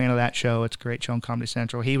 I'm a huge fan of that show. It's a great show on Comedy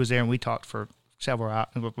Central. He was there and we talked for several hours,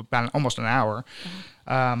 about almost an hour.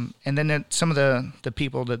 And then some of the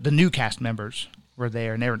people, the new cast members were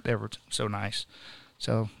there, and they were so nice.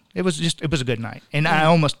 So it was a good night, and I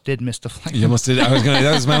almost did miss the flight. You almost did.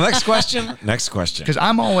 That was my next question. Because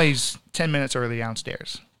I'm always 10 minutes early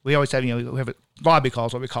downstairs. We always have we have a lobby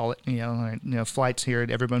calls, what we call it. Flights here,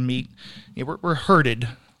 everyone meet. We're herded.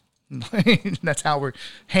 That's how we're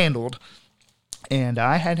handled. And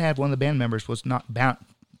I had one of the band members was not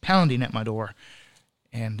pounding at my door,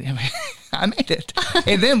 and I made it.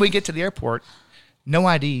 And then we get to the airport. No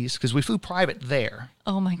IDs, because we flew private there.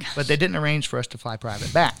 Oh, my gosh. But they didn't arrange for us to fly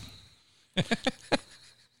private back.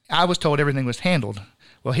 I was told everything was handled.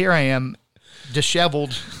 Well, here I am,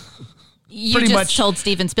 disheveled. You pretty much told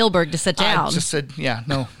Steven Spielberg to sit down. I just said, yeah,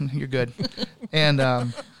 no, you're good. And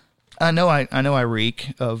I know I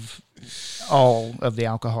reek of all of the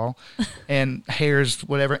alcohol and hairs,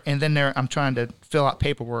 whatever. And then I'm trying to fill out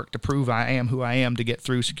paperwork to prove I am who I am to get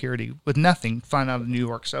through security with nothing, flying out of New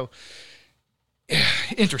York. So...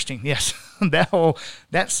 interesting, yes.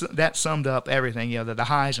 That summed up everything, the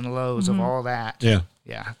highs and the lows of all that.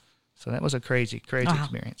 Yeah. So that was a crazy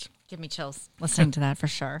experience. Give me chills listening to that for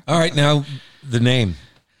sure. All right, now the name.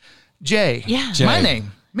 Jay. Yeah. Jay. My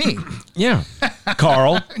name. Me. Yeah.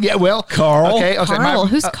 Carl. Yeah, well. Carl. Okay. Carl.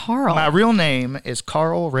 Who's Carl? My real name is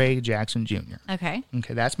Carl Ray Jackson Jr. Okay,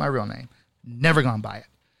 that's my real name. Never gone by it.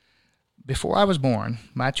 Before I was born,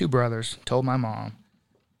 my two brothers told my mom,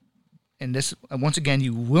 and this, once again,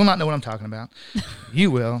 you will not know what I'm talking about.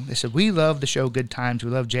 You will. They said, we love the show Good Times.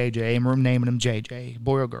 We love JJ, and we're naming him JJ,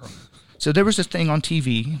 boy or girl. So there was this thing on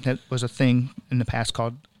TV that was a thing in the past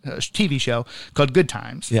called a TV show called Good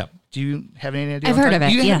Times. Yeah. Do you have any idea? I've heard of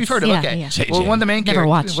it. You've heard of it. Okay. Yeah. Well, one of the main Never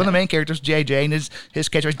characters, JJ, and his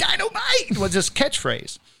catchphrase, Dynamite, was his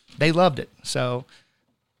catchphrase. They loved it. So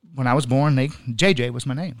when I was born, JJ was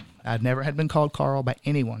my name. I'd never had been called Carl by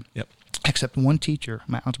anyone. Yep. Except one teacher,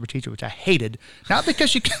 my algebra teacher, which I hated. Not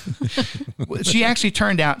because she actually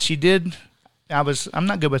turned out, I'm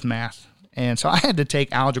not good with math. And so I had to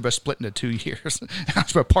take algebra split into 2 years.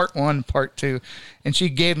 Algebra part 1, part 2. And she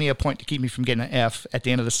gave me a point to keep me from getting an F at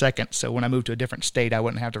the end of the second. So when I moved to a different state, I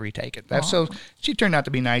wouldn't have to retake it. So she turned out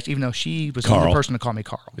to be nice, even though she was the only person to call me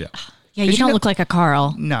Carl. Yeah. Yeah, you don't look like a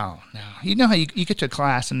Carl. No. You know how you get to a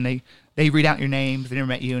class and they read out your name if they never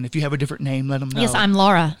met you. And if you have a different name, let them know. Yes, I'm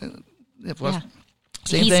Laura. Well,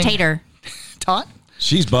 He's thing. Tater. Tot?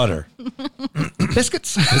 She's butter.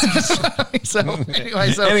 Biscuits.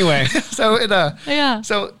 Anyway. So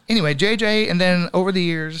anyway, JJ, and then over the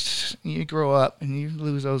years, you grow up and you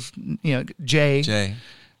lose those, J.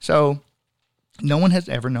 So no one has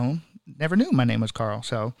never knew my name was Carl.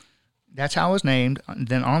 So that's how I was named.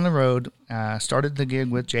 Then on the road, started the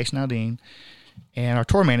gig with Jason Aldean and our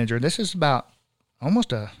tour manager. This is about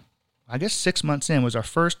almost 6 months in was our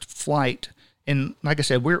first flight. And like I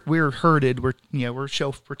said, we're herded. We're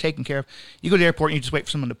taken care of. You go to the airport and you just wait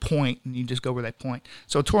for someone to point, and you just go where they point.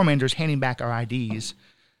 So a tour manager is handing back our IDs.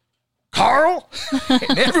 Carl,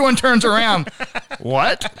 and everyone turns around.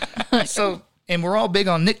 What? So, and we're all big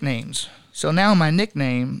on nicknames. So now my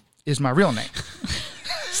nickname is my real name.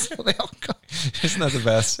 So they all go. Isn't that the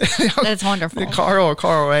best? That's wonderful. Carl or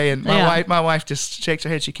Carl A. And my wife just shakes her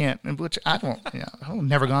head. She can't. Which I've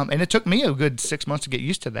never gone. And it took me a good 6 months to get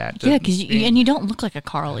used to that. Because you don't look like a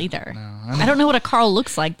Carl either. No, I don't know what a Carl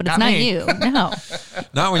looks like, but it's not you. No.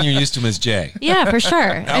 Not when you're used to him as Jay. Yeah, for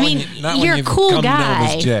sure. You're a cool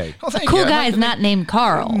guy. Well, a cool guy is not named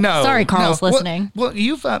Carl. No. Sorry, Carl's listening. Well,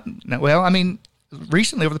 you've.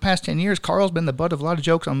 recently, over the past 10 years, Carl's been the butt of a lot of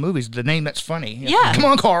jokes on movies. The name that's funny. Yeah. Come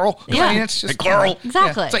on, Carl. Yeah. I mean, it's just Hey, Carl.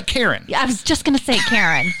 Exactly. Yeah, it's like Karen. Yeah, I was just going to say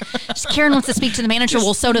Karen. Just Karen wants to speak to the manager.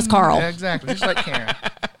 Well, so does Carl. Yeah, exactly. Just like Karen.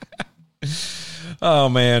 Oh,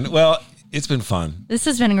 man. Well, it's been fun. This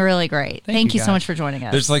has been really great. Thank you so guys. much for joining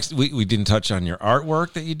us. There's like we didn't touch on your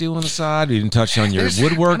artwork that you do on the side. We didn't touch on your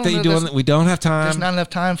woodwork that you do. We don't have time. There's not enough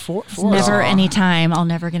time for never any time. I'll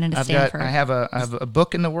never get into Stanford. I have a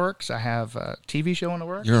book in the works. I have a TV show in the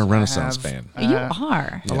works. You're a Renaissance fan. You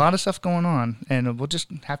are. A lot of stuff going on, and we'll just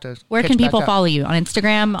have to. Where can people follow you? On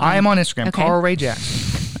Instagram? I am on Instagram. Okay. Carl Ray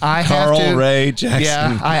Jackson. Carl Ray Jackson.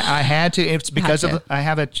 Yeah, I had to. It's because I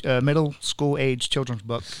have a middle school age children's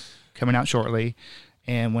book coming out shortly,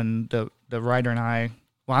 and when the writer and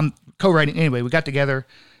I'm co-writing anyway. We got together.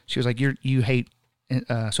 She was like, "You hate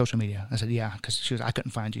social media." I said, "Yeah," because she was, "I couldn't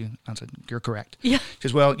find you." I said, "You're correct." Yeah. She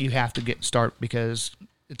says, "Well, you have to start because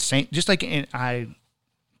it's same. Just like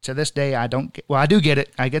to this day, I don't get. Well, I do get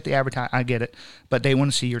it. I get the advertise. I get it, but they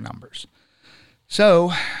want to see your numbers."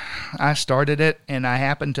 So I started it, and I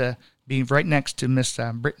happened to be right next to Miss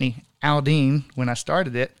Brittany Aldean when I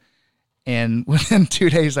started it. And within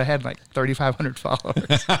 2 days, I had like 3,500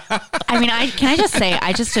 followers. I mean, can I just say,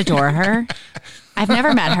 I just adore her. I've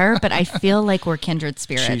never met her, but I feel like we're kindred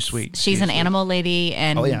spirits. She's sweet. She's an sweet. animal lady,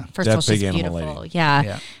 and first That of all, she's big beautiful. animal lady.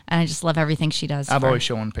 Yeah. And I just love everything she does. I've always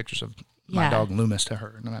shown pictures of my Yeah. dog Loomis to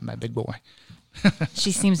her, my big boy.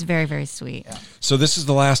 She seems very, very sweet. So this is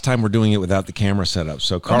the last time we're doing it without the camera set up.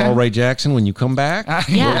 So Carl Ray Jackson, when you come back,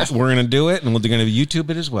 Yeah. we're going to do it, and we're going to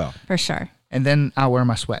YouTube it as well. For sure. And then I'll wear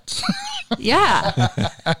my sweats. Yeah.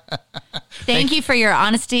 Thank you for your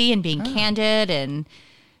honesty and being candid and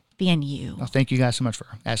being you. Well, thank you guys so much for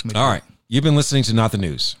asking me to All do right. You've been listening to Not the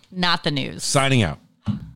News. Not the news. Signing out.